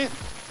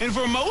 84%. And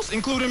for most,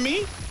 including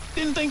me,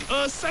 didn't think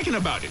a second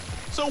about it.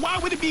 So why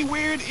would it be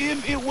weird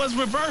if it was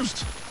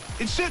reversed?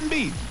 It shouldn't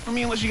be.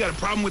 Unless you got a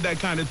problem with that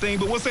kind of thing.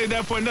 But we'll save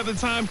that for another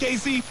time.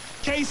 Casey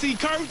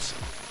Kurtz.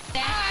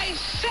 I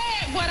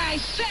said what I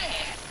said.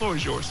 Floor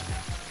is yours.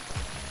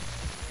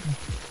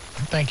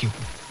 Thank you.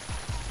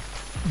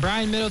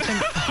 Brian Middleton.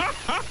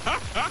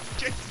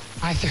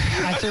 I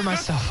threw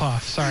myself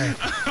off. Sorry.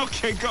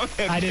 Okay, go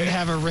ahead. I didn't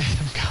have a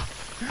rhythm go.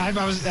 I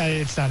was.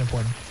 It's not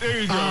important. There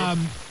you go.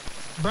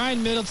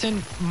 Brian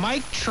Middleton.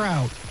 Mike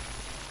Trout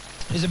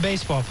is a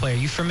baseball player.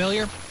 You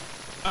familiar?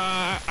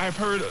 I've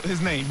heard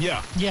his name.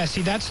 Yeah. Yeah.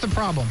 See, that's the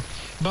problem.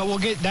 But we'll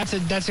get that's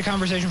a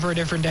conversation for a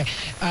different day.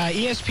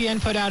 ESPN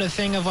put out a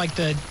thing of like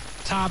the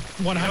top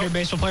 100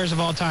 baseball players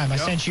of all time. I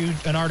sent you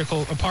an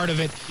article, a part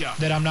of it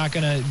that I'm not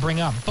going to bring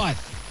up. But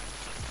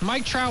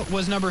Mike Trout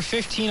was number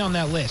 15 on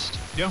that list.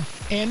 Yeah.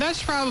 And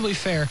that's probably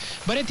fair.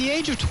 But at the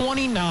age of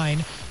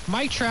 29,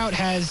 Mike Trout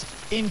has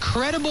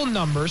incredible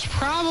numbers,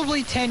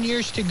 probably 10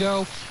 years to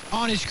go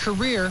on his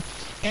career.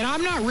 And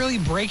I'm not really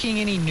breaking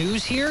any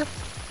news here,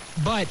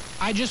 but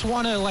I just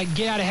want to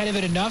get out ahead of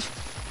it enough.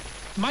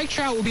 Mike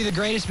Trout will be the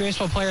greatest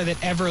baseball player that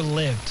ever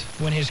lived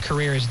when his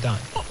career is done.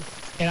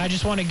 And I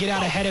just want to get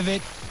out ahead of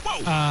it.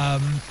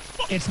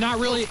 It's not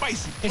really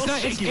spicy.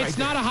 It's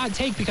not a hot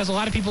take because a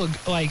lot of people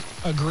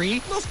agree.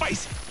 A little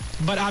spicy.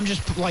 But I'm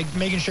just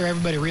making sure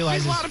everybody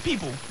realizes. There's a lot of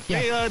people.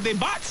 Yeah. They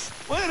bots.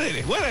 What are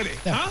they?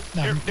 No, huh?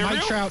 No. They're Mike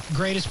real? Trout,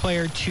 greatest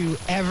player to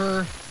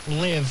ever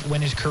live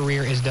when his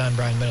career is done,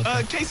 Brian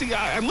Middleton. Casey,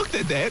 I looked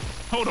at that.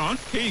 Hold on.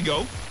 Here you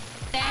go.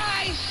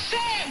 I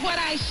said what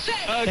I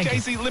said.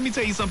 Casey, let me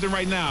tell you something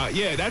right now.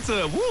 Yeah, that's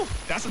a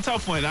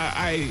tough one.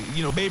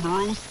 Babe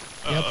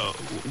Ruth,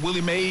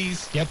 Willie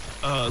Mays,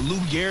 Lou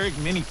Gehrig,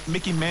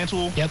 Mickey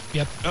Mantle. Yep.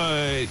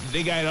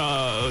 They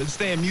got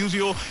Stan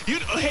Musial.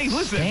 Hey,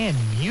 listen. Stan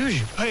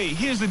Musial. Hey,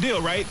 here's the deal,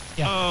 right?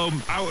 Yeah.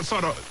 I saw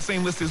the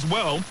same list as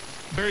well.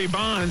 Barry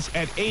Bonds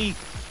at 8,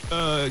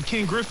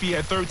 Ken Griffey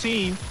at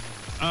 13.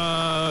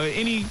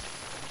 Any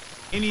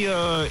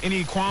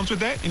qualms with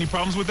that? Any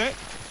problems with that?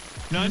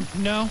 None?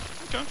 No.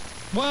 Okay.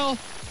 Well,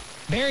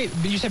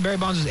 you said Barry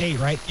Bonds was 8,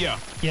 right? Yeah.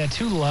 Yeah,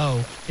 too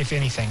low, if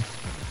anything.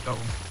 Oh,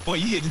 boy,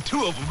 you hitting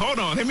 2 of them. Hold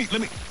on. Let me.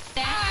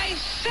 I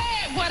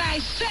said what I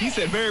said. He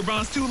said Barry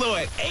Bonds too low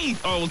at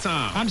 8 all the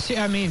time.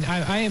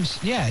 I am,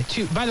 yeah,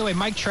 2. By the way,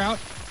 Mike Trout,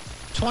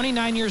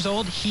 29 years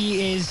old.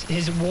 His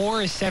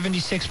WAR is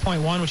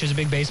 76.1, which is a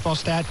big baseball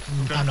stat.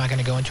 Okay. I'm not going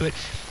to go into it.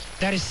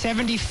 That is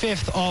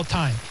 75th all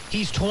time.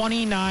 He's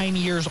 29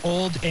 years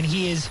old, and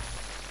he is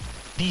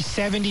the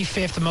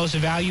 75th most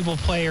valuable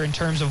player in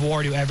terms of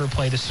WAR to ever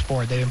play the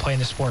sport. They've been playing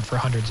the sport for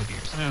hundreds of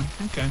years. Yeah,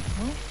 okay.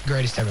 Well,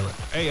 greatest ever lived.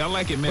 Hey, I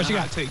like it, man. What you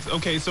got? Hot takes.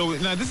 Okay, so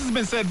now this has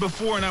been said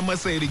before, and I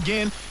must say it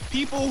again.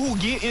 People who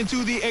get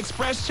into the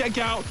express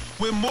checkout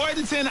with more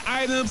than 10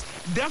 items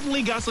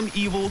definitely got some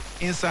evil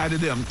inside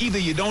of them. Either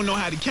you don't know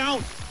how to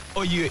count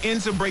or you're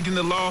into breaking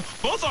the law.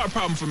 Both are a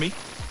problem for me.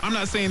 I'm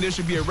not saying there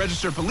should be a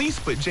registered police,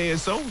 but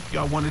JSO, if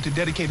y'all wanted to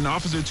dedicate an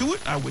officer to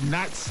it, I would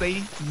not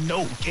say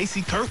no.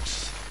 Casey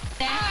Kurtz.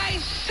 I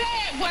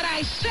said what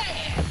I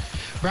said.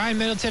 Brian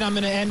Middleton, I'm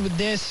going to end with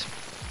this.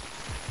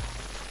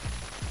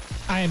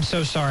 I am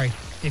so sorry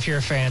if you're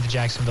a fan of the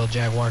Jacksonville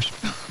Jaguars.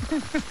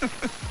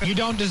 You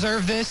don't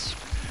deserve this.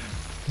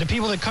 The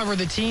people that cover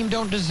the team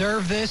don't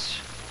deserve this.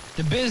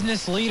 the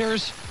business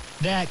leaders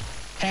that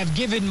have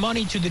given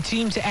money to the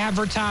team to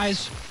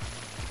advertise,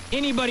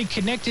 anybody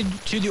connected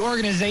to the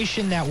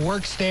organization that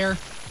works there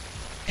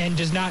and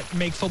does not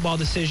make football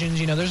decisions.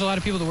 You know, there's a lot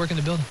of people that work in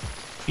the building.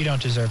 You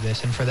don't deserve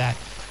this, and for that,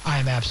 I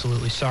am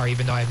absolutely sorry,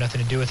 even though I have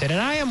nothing to do with it. And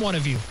I am one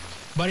of you,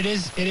 but it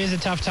is a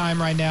tough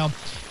time right now.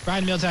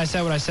 Brian Middleton, I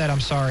said what I said.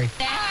 I'm sorry.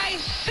 I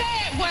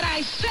said what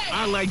I said.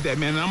 I like that,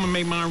 man. And I'm going to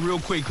make mine real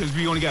quick because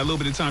we only got a little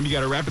bit of time. You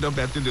got to wrap it up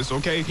after this,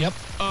 okay? Yep.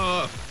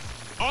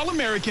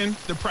 All-American,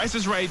 The Price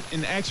is Right,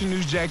 and Action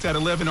News Jax at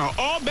 11 are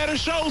all better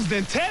shows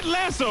than Ted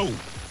Lasso.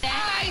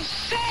 I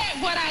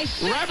said what I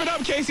said. Wrap it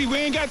up, Casey. We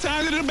ain't got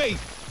time to debate.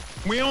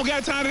 We don't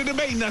got time to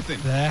debate nothing.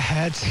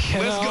 That's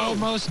going to Let's go.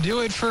 almost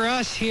do it for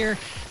us here.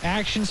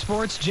 Action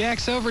Sports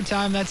Jax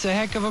Overtime. That's a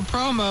heck of a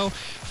promo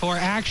for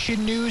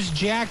Action News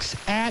Jax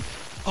at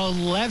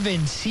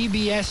 11.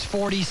 CBS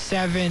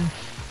 47,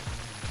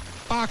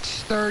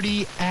 Fox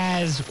 30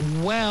 as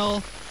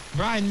well.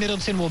 Brian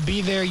Middleton will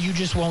be there. You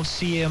just won't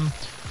see him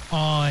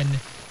on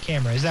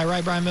camera. Is that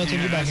right, Brian Middleton?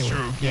 Yeah, You're back that's here.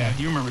 true. Yeah,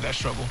 you remember that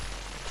struggle.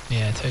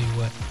 Yeah, I tell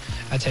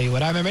you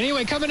what. I remember.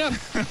 Anyway, coming up,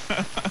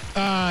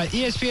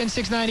 ESPN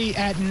 690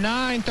 at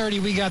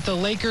 9:30, we got the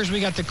Lakers,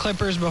 we got the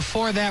Clippers.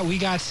 Before that, we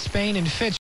got Spain and Fitz.